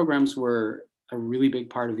gang programs were a really big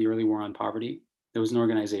part of the early war on poverty. There was an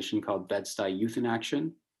organization called Bed-Stuy Youth in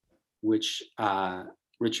Action, which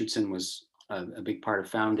Richardson was a big part of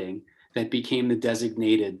founding, that became the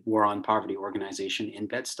designated war on poverty organization in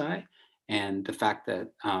Bed-Stuy. And the fact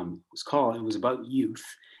that it was about youth,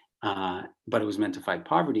 but it was meant to fight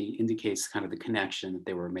poverty, indicates kind of the connection that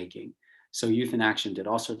they were making. So Youth in Action did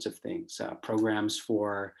all sorts of things, programs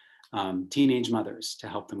for teenage mothers to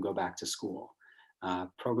help them go back to school,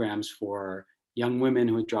 programs for young women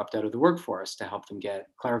who had dropped out of the workforce to help them get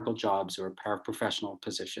clerical jobs or paraprofessional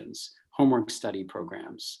positions, homework study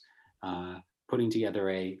programs, putting together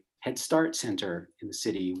a Head Start Center in the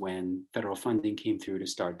city when federal funding came through to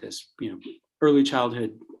start this, early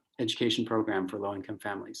childhood education program for low-income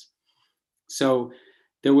families. So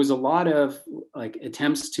there was a lot of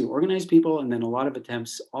attempts to organize people, and then a lot of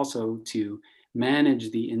attempts also to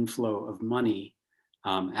manage the inflow of money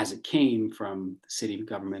as it came from the city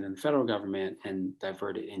government and the federal government, and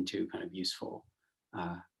divert it into kind of useful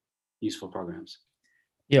programs.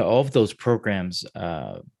 Yeah, all of those programs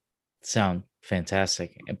sound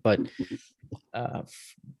fantastic. But uh,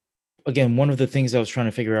 again, one of the things I was trying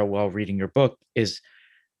to figure out while reading your book is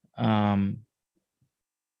um,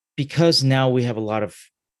 because now we have a lot of,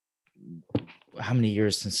 how many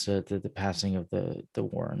years since the passing of the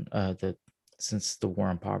war on since the war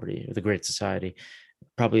on poverty or the Great Society,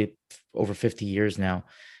 probably over 50 years now,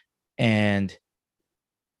 and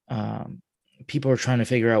um, people are trying to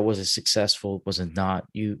figure out, was it successful, was it not?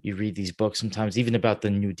 You read these books sometimes, even about the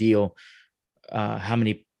New Deal, how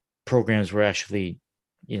many programs were actually,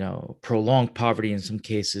 prolonged poverty in some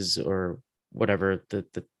cases, or whatever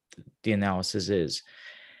the analysis is.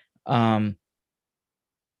 Um,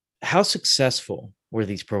 how successful were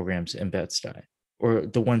these programs in Bed-Stuy, or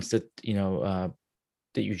the ones that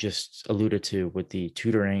that you just alluded to with the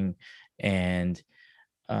tutoring and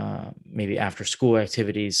maybe after school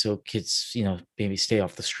activities, so kids maybe stay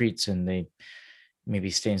off the streets and they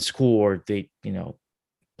maybe stay in school, or they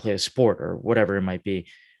play a sport or whatever it might be,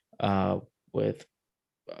 with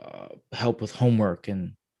help with homework.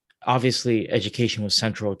 And obviously education was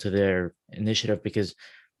central to their initiative because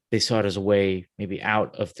they saw it as a way maybe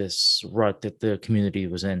out of this rut that the community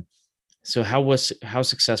was in. So how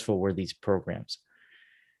successful were these programs?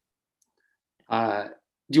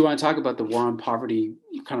 Do you want to talk about the war on poverty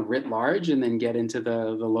kind of writ large, and then get into the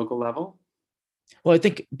local level? Well, I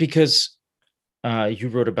think because you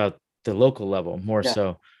wrote about the local level more Yeah,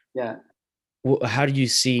 so. yeah. How do you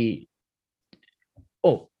see?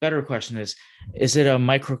 Oh, better question is it a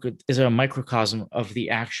microcosm of the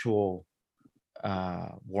actual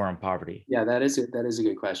war on poverty? Yeah, that is a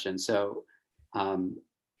good question. So, um,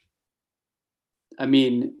 I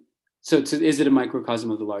mean, So is it a microcosm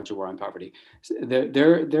of the larger war on poverty?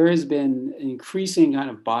 There has been an increasing kind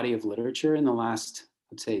of body of literature in the last,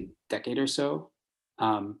 let's say, decade or so,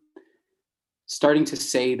 um, starting to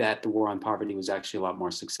say that the war on poverty was actually a lot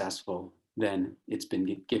more successful than it's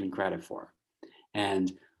been given credit for.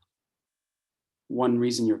 And one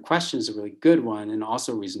reason your question is a really good one, and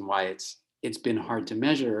also a reason why it's been hard to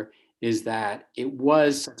measure, is that it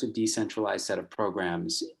was such a decentralized set of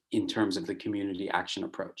programs in terms of the community action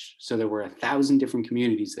approach. So there were 1,000 different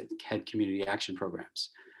communities that had community action programs.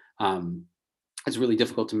 Um, it's really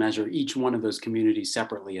difficult to measure each one of those communities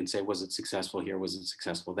separately and say, was it successful here? Was it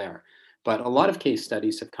successful there? But a lot of case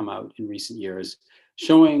studies have come out in recent years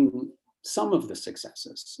showing some of the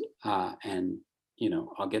successes. And,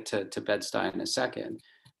 I'll get to Bed-Stuy in a second.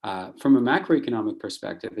 From a macroeconomic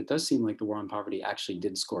perspective, it does seem like the war on poverty actually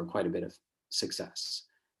did score quite a bit of success.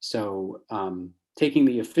 So taking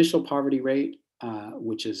the official poverty rate,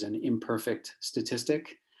 which is an imperfect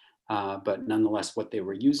statistic, but nonetheless what they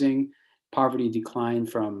were using, poverty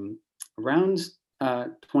declined from around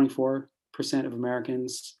 24% of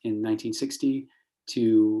Americans in 1960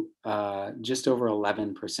 to just over 11%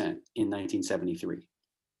 in 1973.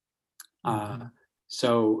 Mm-hmm.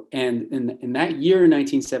 So, and in that year,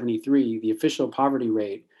 1973, the official poverty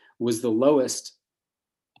rate was the lowest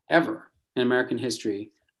ever in American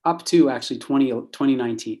history, up to actually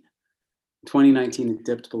 2019. 2019, it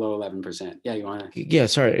dipped below 11%. Yeah, you want to? Yeah,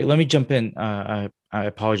 sorry. Let me jump in. I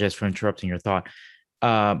apologize for interrupting your thought.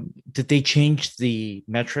 Did they change the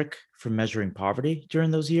metric for measuring poverty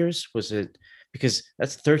during those years? Was it because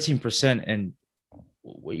that's 13% in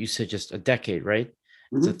what you said, just a decade, right?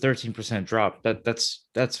 It's a Mhm. 13% drop.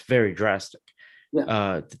 That's very drastic.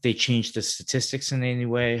 Yeah. Did they change the statistics in any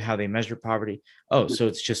way, how they measure poverty? Oh, so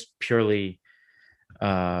it's just purely,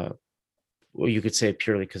 uh, well, you could say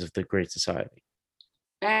purely because of the Great Society.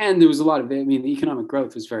 And there was a lot of, I mean, the economic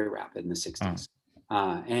growth was very rapid in the Uh, 60s.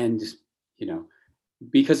 And, you know,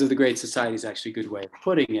 because of the Great Society is actually a good way of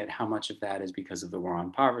putting it. How much of that is because of the war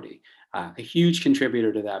on poverty? A huge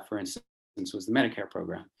contributor to that, for instance, was the Medicare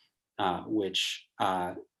program, which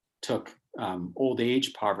took old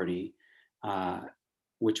age poverty, uh,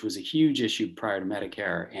 which was a huge issue prior to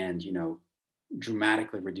Medicare, and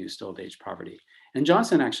dramatically reduced old age poverty. And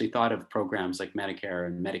Johnson actually thought of programs like Medicare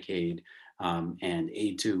and Medicaid and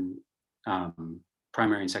aid to um,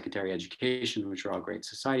 primary and secondary education, which are all great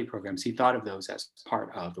society programs. He thought of those as part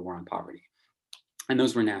of the war on poverty. And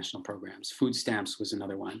those were national programs. Food stamps was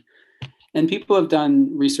another one. And people have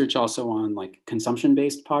done research also on like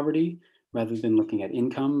consumption-based poverty rather than looking at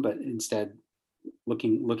income, but instead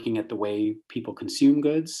looking at the way people consume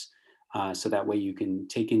goods. So that way you can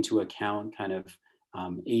take into account kind of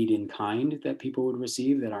aid in kind that people would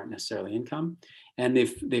receive that aren't necessarily income. And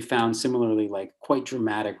they've found similarly like quite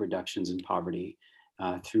dramatic reductions in poverty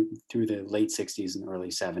through the late 60s and early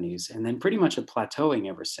 70s, and then pretty much a plateauing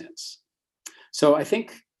ever since. So I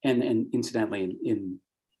think, and incidentally, in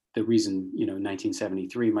the reason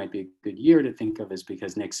 1973 might be a good year to think of is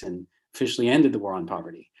because Nixon officially ended the war on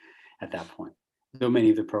poverty at that point, though many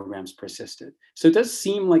of the programs persisted. So it does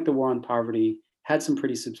seem like the war on poverty had some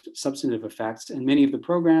pretty substantive effects, and many of the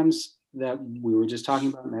programs that we were just talking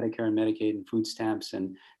about, Medicare and Medicaid and food stamps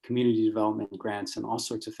and community development grants and all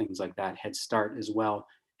sorts of things like that, Head Start as well,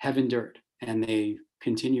 have endured, and they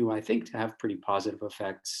continue, I think, to have pretty positive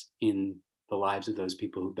effects in the lives of those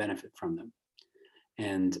people who benefit from them.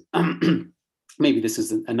 And maybe this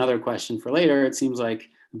is another question for later. It seems like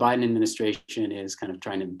the Biden administration is kind of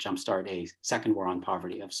trying to jumpstart a second war on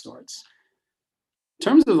poverty of sorts. In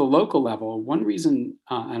terms of the local level, one reason,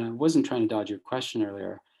 and I wasn't trying to dodge your question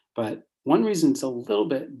earlier, but one reason it's a little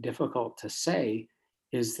bit difficult to say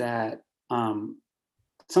is that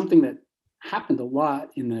something that happened a lot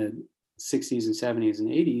in the 60s and 70s and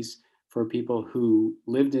 80s for people who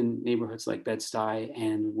lived in neighborhoods like Bed-Stuy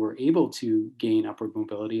and were able to gain upward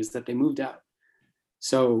mobility is that they moved out.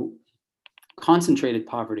 So concentrated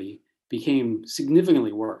poverty became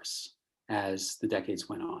significantly worse as the decades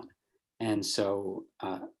went on. And so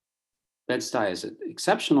Bed-Stuy is an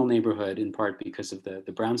exceptional neighborhood in part because of the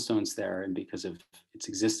brownstones there and because of its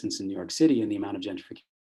existence in New York City and the amount of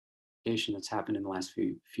gentrification that's happened in the last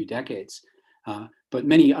few decades. But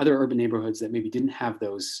many other urban neighborhoods that maybe didn't have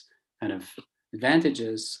those kind of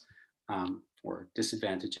advantages or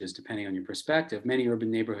disadvantages, depending on your perspective, many urban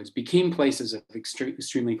neighborhoods became places of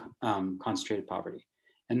extremely concentrated poverty.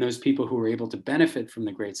 And those people who were able to benefit from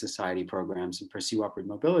the Great Society programs and pursue upward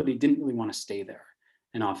mobility didn't really want to stay there,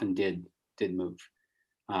 and often did move.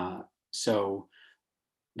 So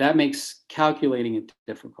that makes calculating it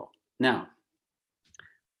difficult. Now,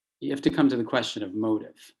 you have to come to the question of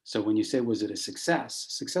motive. So when you say, was it a success?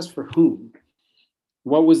 Success for whom?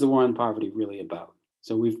 What was the war on poverty really about?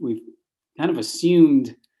 So we've kind of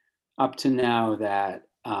assumed up to now that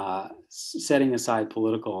setting aside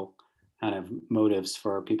political kind of motives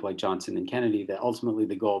for people like Johnson and Kennedy, that ultimately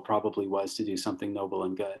the goal probably was to do something noble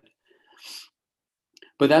and good.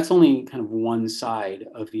 But that's only kind of one side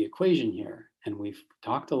of the equation here. And we've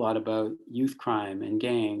talked a lot about youth crime and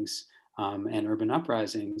gangs and urban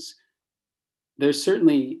uprisings. There's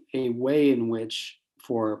certainly a way in which,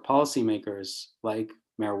 for policymakers like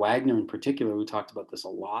Mayor Wagner in particular, who talked about this a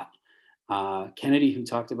lot, Kennedy, who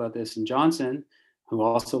talked about this, and Johnson, who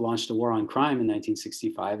also launched a war on crime in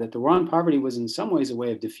 1965, that the war on poverty was in some ways a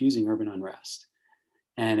way of diffusing urban unrest.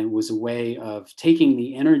 And it was a way of taking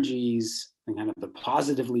the energies and kind of the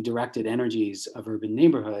positively directed energies of urban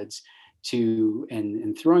neighborhoods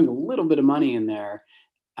and throwing a little bit of money in there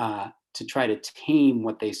to try to tame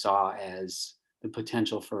what they saw as the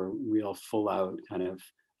potential for real full out kind of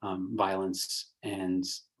violence and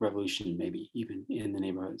revolution, maybe even in the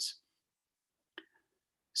neighborhoods.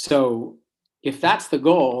 So if that's the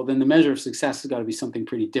goal, then the measure of success has got to be something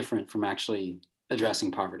pretty different from actually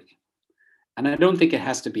addressing poverty. And I don't think it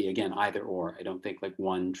has to be, again, either or. I don't think like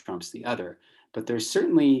one trumps the other, but there's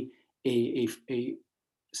certainly a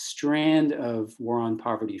strand of war on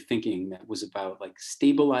poverty thinking that was about like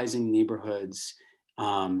stabilizing neighborhoods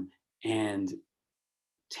and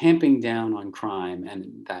tamping down on crime,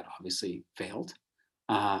 and that obviously failed.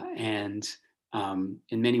 And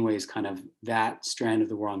in many ways, kind of that strand of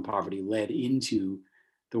the war on poverty led into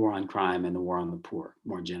the war on crime and the war on the poor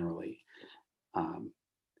more generally.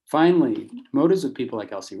 Finally, motives of people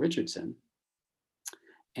like Elsie Richardson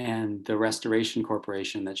and the Restoration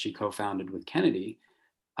Corporation that she co-founded with Kennedy,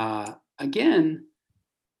 again,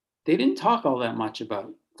 they didn't talk all that much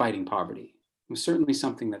about fighting poverty. It was certainly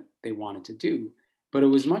something that they wanted to do, but it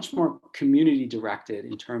was much more community directed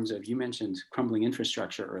in terms of, you mentioned crumbling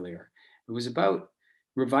infrastructure earlier. It was about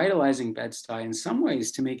revitalizing Bed-Stuy in some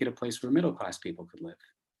ways to make it a place where middle class people could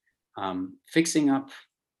live, fixing up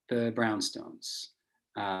the brownstones,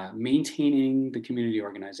 maintaining the community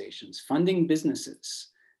organizations, funding businesses,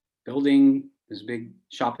 building this big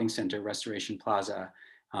shopping center, Restoration Plaza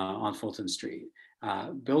on Fulton Street,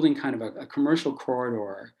 building kind of a commercial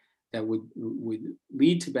corridor that would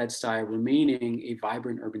lead to Bed-Stuy remaining a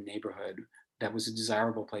vibrant urban neighborhood that was a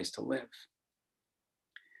desirable place to live.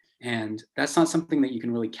 And that's not something that you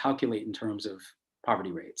can really calculate in terms of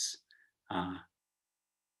poverty rates.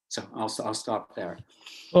 So I'll stop there.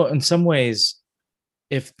 Well, in some ways,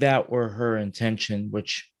 if that were her intention,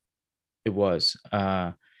 which it was,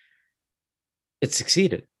 it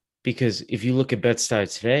succeeded. Because if you look at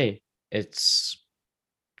Bed-Stuy today, it's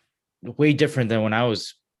way different than when I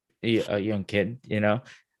was a young kid, you know?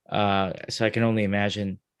 So I can only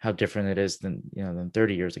imagine how different it is than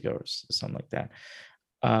 30 years ago or something like that.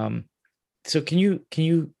 So can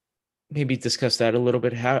you maybe discuss that a little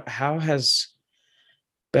bit? How has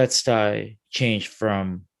Bed-Stuy changed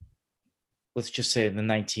from, let's just say, the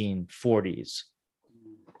 1940s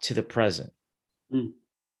to the present?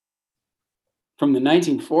 From the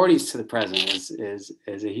 1940s to the present is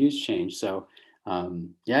a huge change. So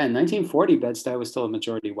yeah, in 1940, Bed-Stuy was still a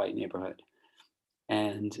majority white neighborhood,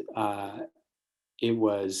 and it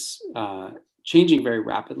was changing very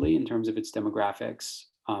rapidly in terms of its demographics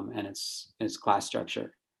and its class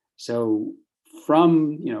structure. So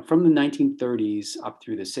from the 1930s up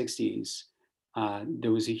through the 60s,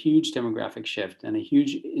 there was a huge demographic shift and a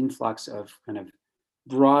huge influx of, kind of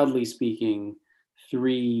broadly speaking,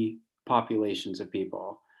 three populations of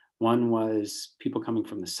people. One was people coming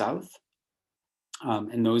from the South,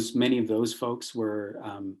 and many of those folks were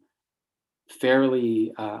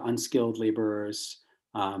fairly unskilled laborers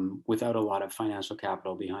without a lot of financial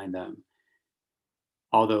capital behind them.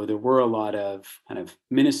 Although there were a lot of kind of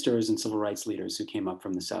ministers and civil rights leaders who came up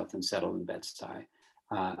from the South and settled in Bed-Stuy.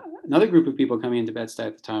 Another group of people coming into Bed-Stuy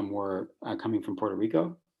at the time were coming from Puerto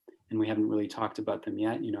Rico, and we haven't really talked about them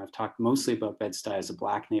yet. I've talked mostly about Bed-Stuy as a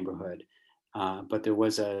Black neighborhood, but there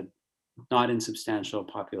was a not insubstantial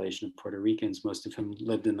population of Puerto Ricans, most of whom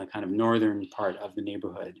lived in the kind of northern part of the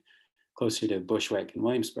neighborhood, closer to Bushwick and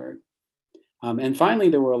Williamsburg. And finally,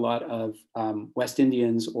 there were a lot of West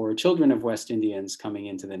Indians or children of West Indians coming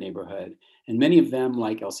into the neighborhood. And many of them,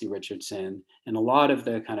 like Elsie Richardson, and a lot of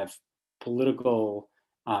the kind of political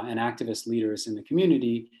and activist leaders in the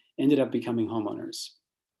community ended up becoming homeowners.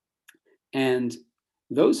 And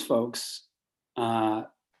those folks and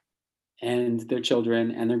their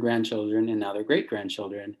children and their grandchildren and now their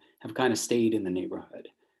great-grandchildren have kind of stayed in the neighborhood.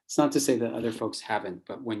 It's not to say that other folks haven't,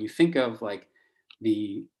 but when you think of like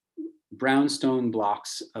the brownstone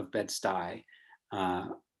blocks of Bed-Stuy, uh,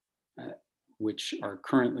 which are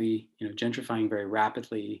currently, gentrifying very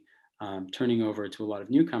rapidly, turning over to a lot of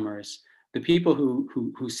newcomers. The people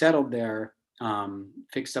who settled there,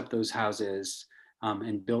 fixed up those houses,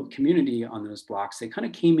 and built community on those blocks. They kind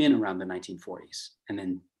of came in around the 1940s and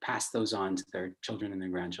then passed those on to their children and their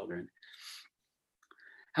grandchildren.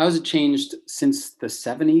 How has it changed since the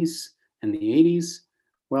 70s and the 80s?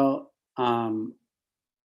 Well, the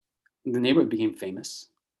neighborhood became famous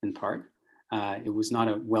in part. It was not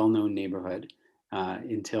a well-known neighborhood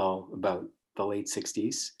until about the late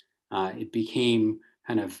 60s. It became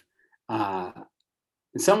kind of,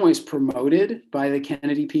 in some ways, promoted by the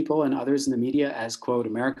Kennedy people and others in the media as, quote,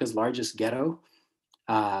 America's largest ghetto.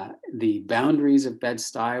 The boundaries of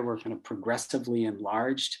Bed-Stuy were kind of progressively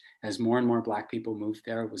enlarged as more and more Black people moved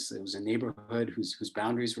there. It was a neighborhood whose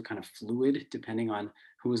boundaries were kind of fluid depending on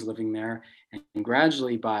who was living there. And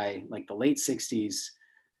gradually, by like the late 60s,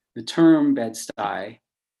 the term Bed-Stuy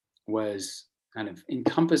was kind of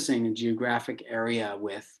encompassing a geographic area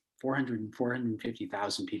with 400 and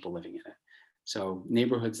 450,000 people living in it. So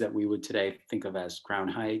neighborhoods that we would today think of as Crown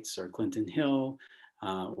Heights or Clinton Hill,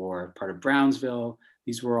 or part of Brownsville,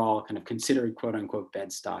 these were all kind of considered quote unquote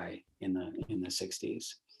Bed-Stuy in the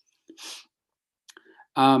 60s.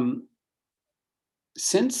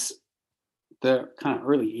 Since the kind of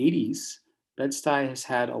early 80s, Bed-Stuy has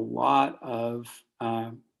had a lot of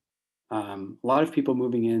people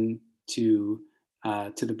moving in to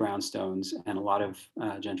the brownstones and a lot of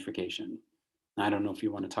gentrification. I don't know if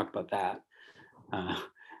you want to talk about that.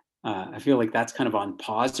 I feel like that's kind of on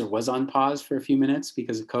pause, or was on pause for a few minutes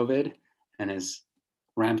because of COVID, and has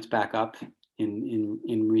ramped back up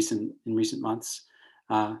in recent months.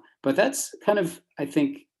 But that's kind of, I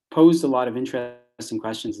think, posed a lot of interesting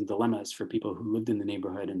questions and dilemmas for people who lived in the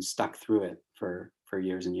neighborhood and stuck through it for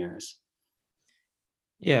years and years.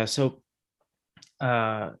 Yeah, so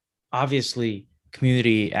obviously,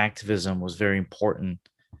 community activism was very important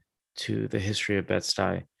to the history of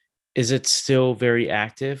Bed-Stuy. Is it still very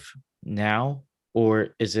active now,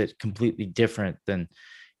 or is it completely different than,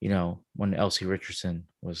 when Elsie Richardson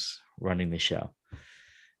was running the show?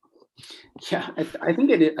 Yeah, I think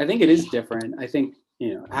it is different. I think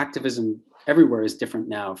activism everywhere is different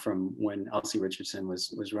now from when Elsie Richardson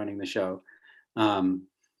was running the show.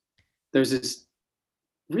 There's this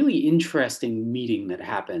really interesting meeting that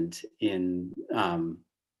happened in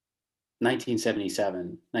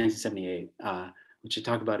 1977, 1978, which I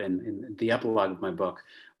talk about in the epilogue of my book,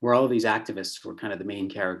 where all of these activists were kind of the main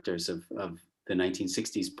characters of the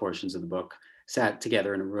 1960s portions of the book, sat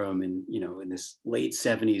together in a room in this late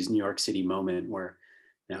 70s New York City moment where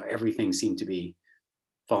everything seemed to be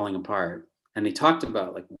falling apart. And they talked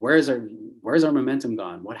about, like, where's our momentum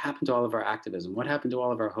gone? What happened to all of our activism? What happened to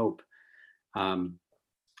all of our hope?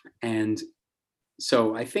 And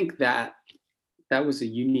so I think that was a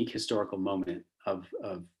unique historical moment of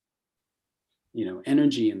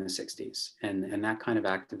energy in the 60s, and that kind of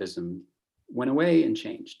activism went away and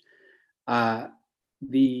changed.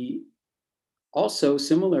 Also,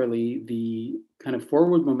 similarly, the kind of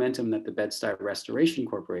forward momentum that the Bed-Stuy Restoration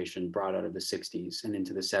Corporation brought out of the 60s and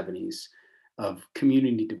into the 70s of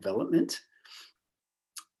community development,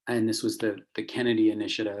 and this was the Kennedy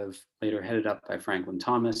Initiative, later headed up by Franklin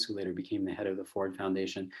Thomas, who later became the head of the Ford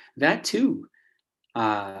Foundation. That too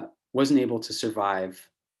wasn't able to survive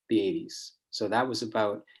the 80s. So that was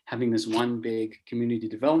about having this one big community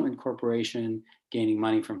development corporation gaining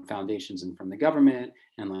money from foundations and from the government,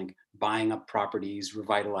 and like buying up properties,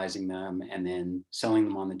 revitalizing them, and then selling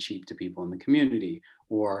them on the cheap to people in the community,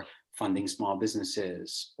 or funding small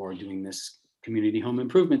businesses, or doing this community home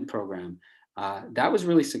improvement program. That was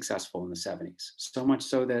really successful in the 70s, so much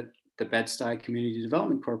so that the Bed-Stuy Community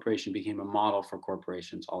Development Corporation became a model for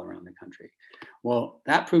corporations all around the country. Well,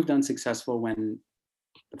 that proved unsuccessful when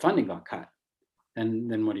the funding got cut.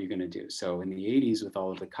 And then what are you going to do? So in the 80s, with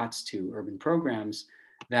all of the cuts to urban programs,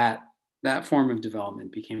 that form of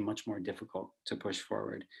development became much more difficult to push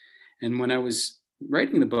forward. And when I was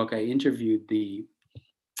writing the book, I interviewed the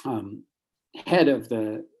head of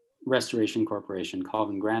the Restoration Corporation,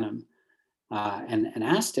 Calvin Granum, and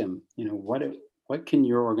asked him, what can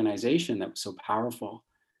your organization that was so powerful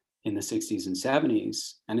in the 60s and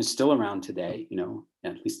 70s and is still around today,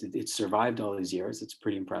 at least it's survived all these years, it's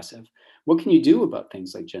pretty impressive. What can you do about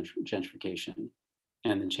things like gentrification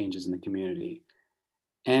and the changes in the community?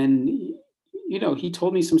 And he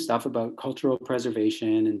told me some stuff about cultural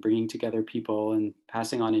preservation and bringing together people and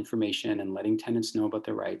passing on information and letting tenants know about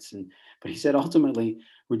their rights. But he said, ultimately,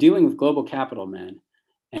 we're dealing with global capital, man,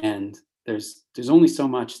 and there's only so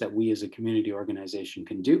much that we as a community organization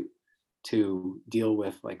can do. to deal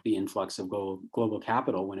with like the influx of global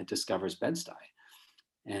capital when it discovers Bed-Stuy.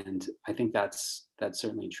 And I think that's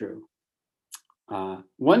certainly true.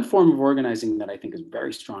 One form of organizing that I think is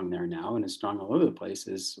very strong there now and is strong all over the place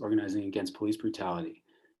is organizing against police brutality.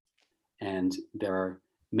 And there are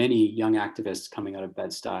many young activists coming out of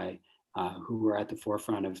Bed-Stuy who were at the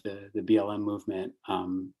forefront of the BLM movement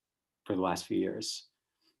for the last few years.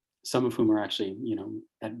 Some of whom are actually,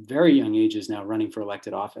 at very young ages now running for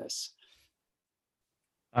elected office.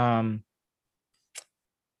 Um,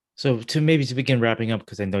 so to begin wrapping up,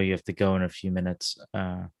 because I know you have to go in a few minutes.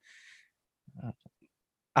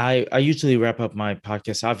 I usually wrap up my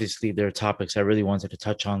podcast. Obviously, there are topics I really wanted to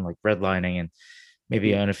touch on, like redlining, and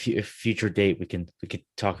maybe on a future date we could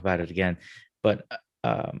talk about it again. But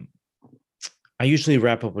I usually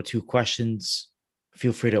wrap up with two questions.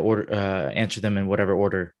 Feel free to answer them in whatever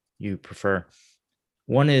order you prefer.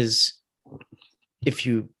 One is, if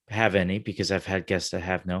you have any, because I've had guests that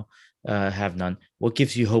have none. What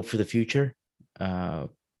gives you hope for the future?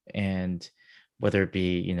 And whether it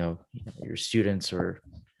be your students or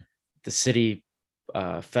the city,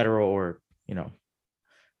 federal, or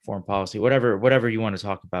foreign policy, whatever you want to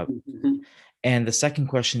talk about. Mm-hmm. And the second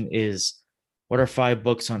question is, what are 5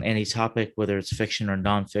 books on any topic, whether it's fiction or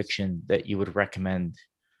nonfiction, that you would recommend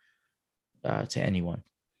to anyone?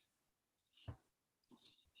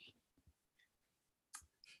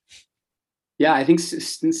 Yeah, I think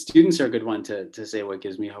students are a good one to say what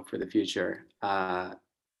gives me hope for the future.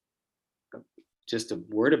 Just a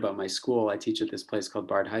word about my school. I teach at this place called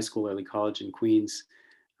Bard High School Early College in Queens,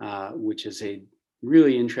 which is a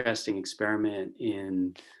really interesting experiment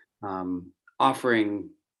in offering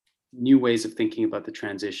new ways of thinking about the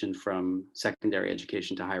transition from secondary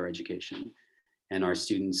education to higher education. And our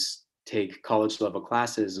students take college level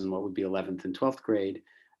classes in what would be 11th and 12th grade,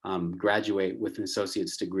 graduate with an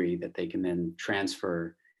associate's degree that they can then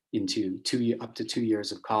transfer into up to 2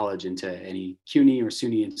 years of college into any CUNY or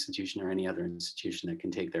SUNY institution or any other institution that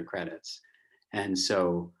can take their credits. And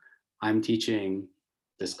so I'm teaching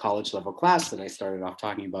this college level class that I started off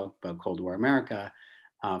talking about Cold War America,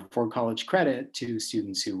 for college credit to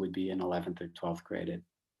students who would be in 11th or 12th grade at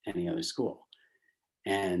any other school.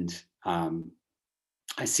 And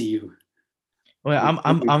I see you. Well,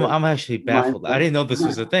 I'm actually baffled. I didn't know this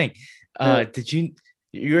was a thing.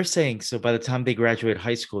 You're saying, so by the time they graduate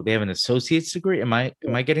high school, they have an associate's degree? Am I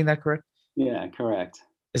getting that correct? Yeah, correct.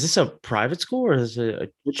 Is this a private school or is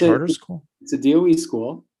it a charter school? It's a DOE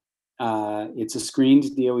school. It's a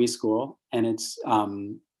screened DOE school, and it's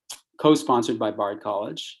co-sponsored by Bard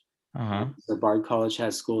College. So Bard College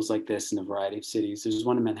has schools like this in a variety of cities. There's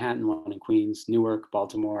one in Manhattan, one in Queens, Newark,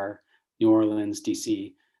 Baltimore, New Orleans,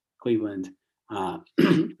 DC, Cleveland.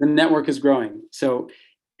 The network is growing. So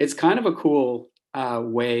it's kind of a cool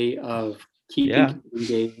way of keeping people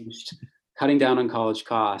engaged, cutting down on college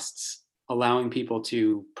costs, allowing people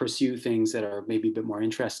to pursue things that are maybe a bit more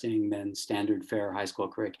interesting than standard fare high school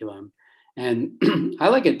curriculum. And I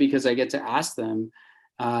like it because I get to ask them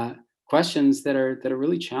questions that are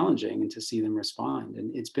really challenging and to see them respond.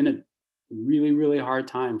 And it's been a really, really hard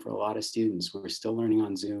time for a lot of students. We're still learning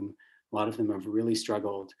on Zoom. A lot of them have really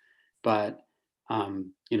struggled. But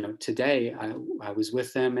today I was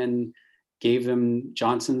with them and gave them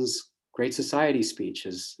Johnson's Great Society speech,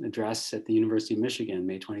 his address at the University of Michigan,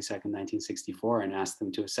 May 22nd, 1964, and asked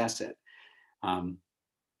them to assess it.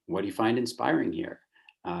 What do you find inspiring here?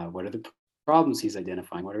 What are the problems he's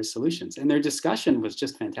identifying? What are his solutions? And their discussion was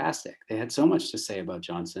just fantastic. They had so much to say about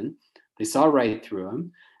Johnson. They saw right through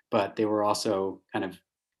him, but they were also kind of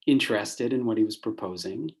interested in what he was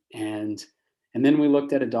proposing. And then we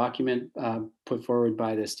looked at a document put forward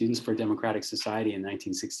by the Students for Democratic Society in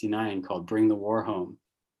 1969 called Bring the War Home,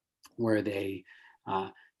 where they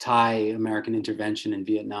tie American intervention in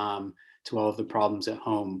Vietnam to all of the problems at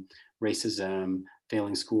home: racism,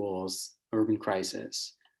 failing schools, urban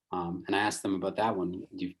crisis. And I asked them about that one.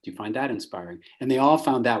 Do you find that inspiring? And they all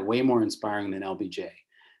found that way more inspiring than LBJ.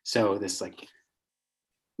 So this, like,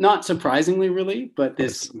 not surprisingly really, but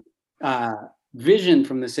this vision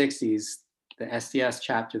from the 60s, the SDS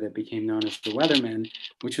chapter that became known as the Weathermen,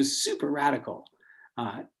 which was super radical.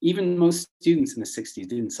 Even most students in the 60s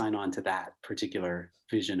didn't sign on to that particular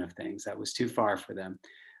vision of things. That was too far for them,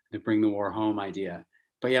 to bring the war home idea.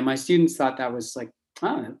 But yeah, my students thought that was like,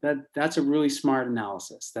 that's a really smart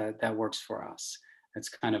analysis that works for us. That's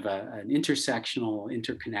kind of an intersectional,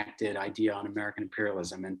 interconnected idea on American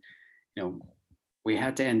imperialism. And we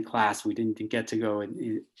had to end class. We didn't get to go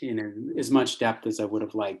in as much depth as I would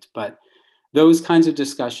have liked, but those kinds of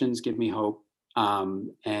discussions give me hope.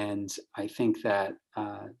 And I think that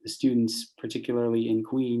the students, particularly in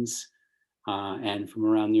Queens, and from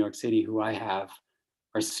around New York City who I have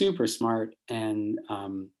are super smart and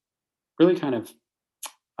really kind of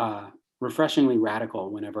refreshingly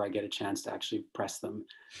radical whenever I get a chance to actually press them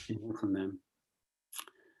and hear from them.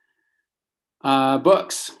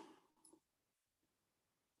 Books.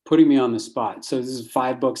 Putting me on the spot. So this is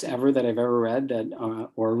 5 books ever that I've ever read that,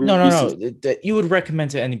 or No. recent. That you would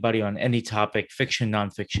recommend to anybody on any topic, fiction,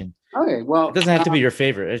 nonfiction. Okay, well, It doesn't have to be your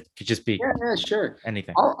favorite. It could just be yeah, sure.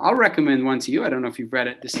 anything. I'll recommend one to you. I don't know if you've read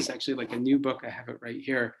it. This is actually like a new book. I have it right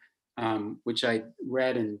here, which I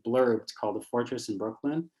read and blurbed called "The Fortress in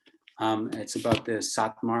Brooklyn." It's about the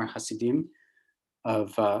Satmar Hasidim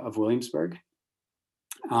of Williamsburg,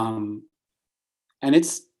 and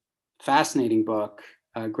it's fascinating book.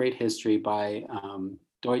 Great history by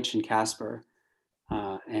Deutsch and Casper,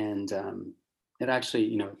 and it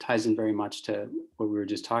actually ties in very much to what we were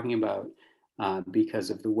just talking about because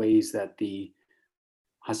of the ways that the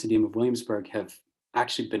Hasidim of Williamsburg have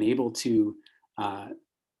actually been able to,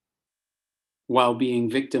 while being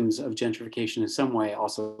victims of gentrification in some way,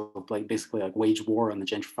 also like basically like wage war on the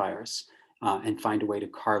gentrifiers and find a way to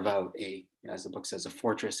carve out as the book says, a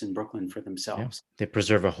fortress in Brooklyn for themselves. Yeah. They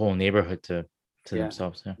preserve a whole neighborhood to Yeah,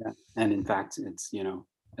 themselves. Yeah. yeah. And in fact, it's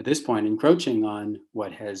at this point encroaching on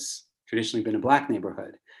what has traditionally been a Black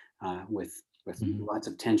neighborhood with lots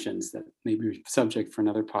of tensions that may be subject for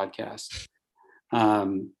another podcast. But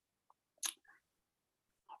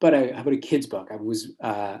how about a kid's book? I was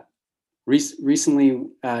recently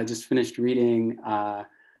just finished reading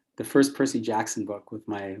the first Percy Jackson book with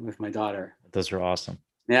my daughter. Those are awesome.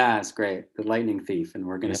 Yeah, it's great. The Lightning Thief, and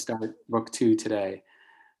we're going to start book 2 today.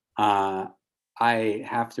 I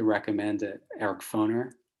have to recommend it. Eric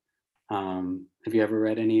Foner. Have you ever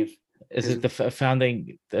read any of? Is it the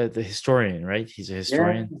founding the historian? Right, he's a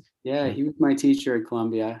historian. Yeah, he was my teacher at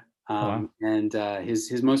Columbia. Wow. And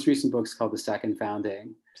his most recent book is called The Second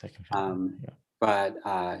Founding. But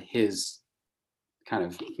his kind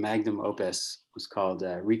of magnum opus was called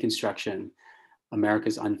Reconstruction,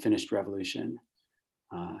 America's Unfinished Revolution.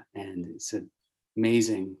 And it's an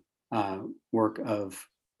amazing work of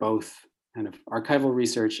both kind of archival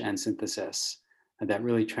research and synthesis that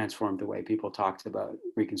really transformed the way people talked about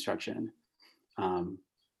Reconstruction.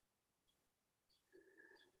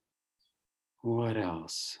 What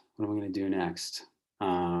else? What am I going to do next?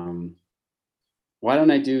 Why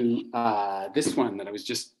don't I do this one that I was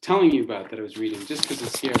just telling you about that I was reading, just because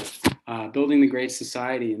it's here. Building the Great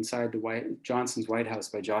Society Inside the Johnson's White House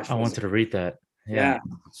by Joshua. I wanted to read that. Yeah.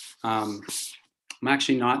 I'm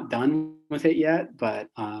actually not done with it yet, but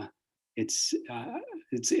it's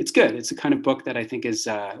good. It's a kind of book that I think is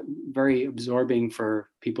very absorbing for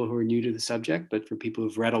people who are new to the subject, but for people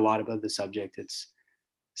who've read a lot about the subject, it's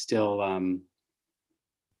still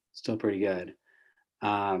pretty good.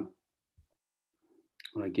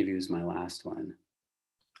 What I give you is my last one.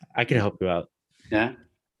 I can help you out. Yeah.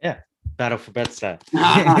 Battle for Bed-Stuy.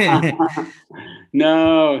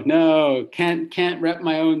 No, can't rep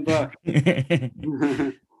my own book.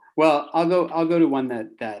 Well, I'll go to one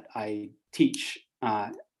that I teach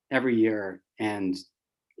every year, and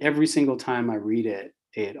every single time I read it,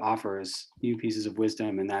 it offers new pieces of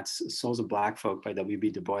wisdom, and that's Souls of Black Folk by W.B.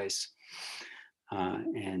 Du Bois,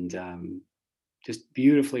 and just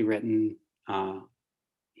beautifully written.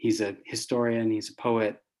 He's a historian, he's a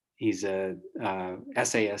poet, he's a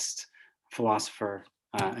essayist, philosopher,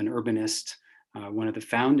 an urbanist, one of the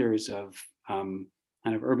founders of kind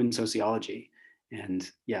of urban sociology. And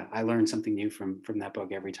yeah, I learn something new from that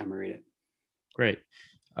book every time I read it. Great.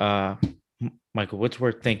 Michael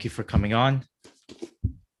Woodsworth, thank you for coming on.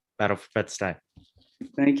 Battle for Bed-Stuy.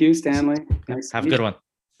 Thank you, Stanley. Nice Have a good one.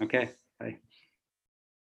 Okay, bye.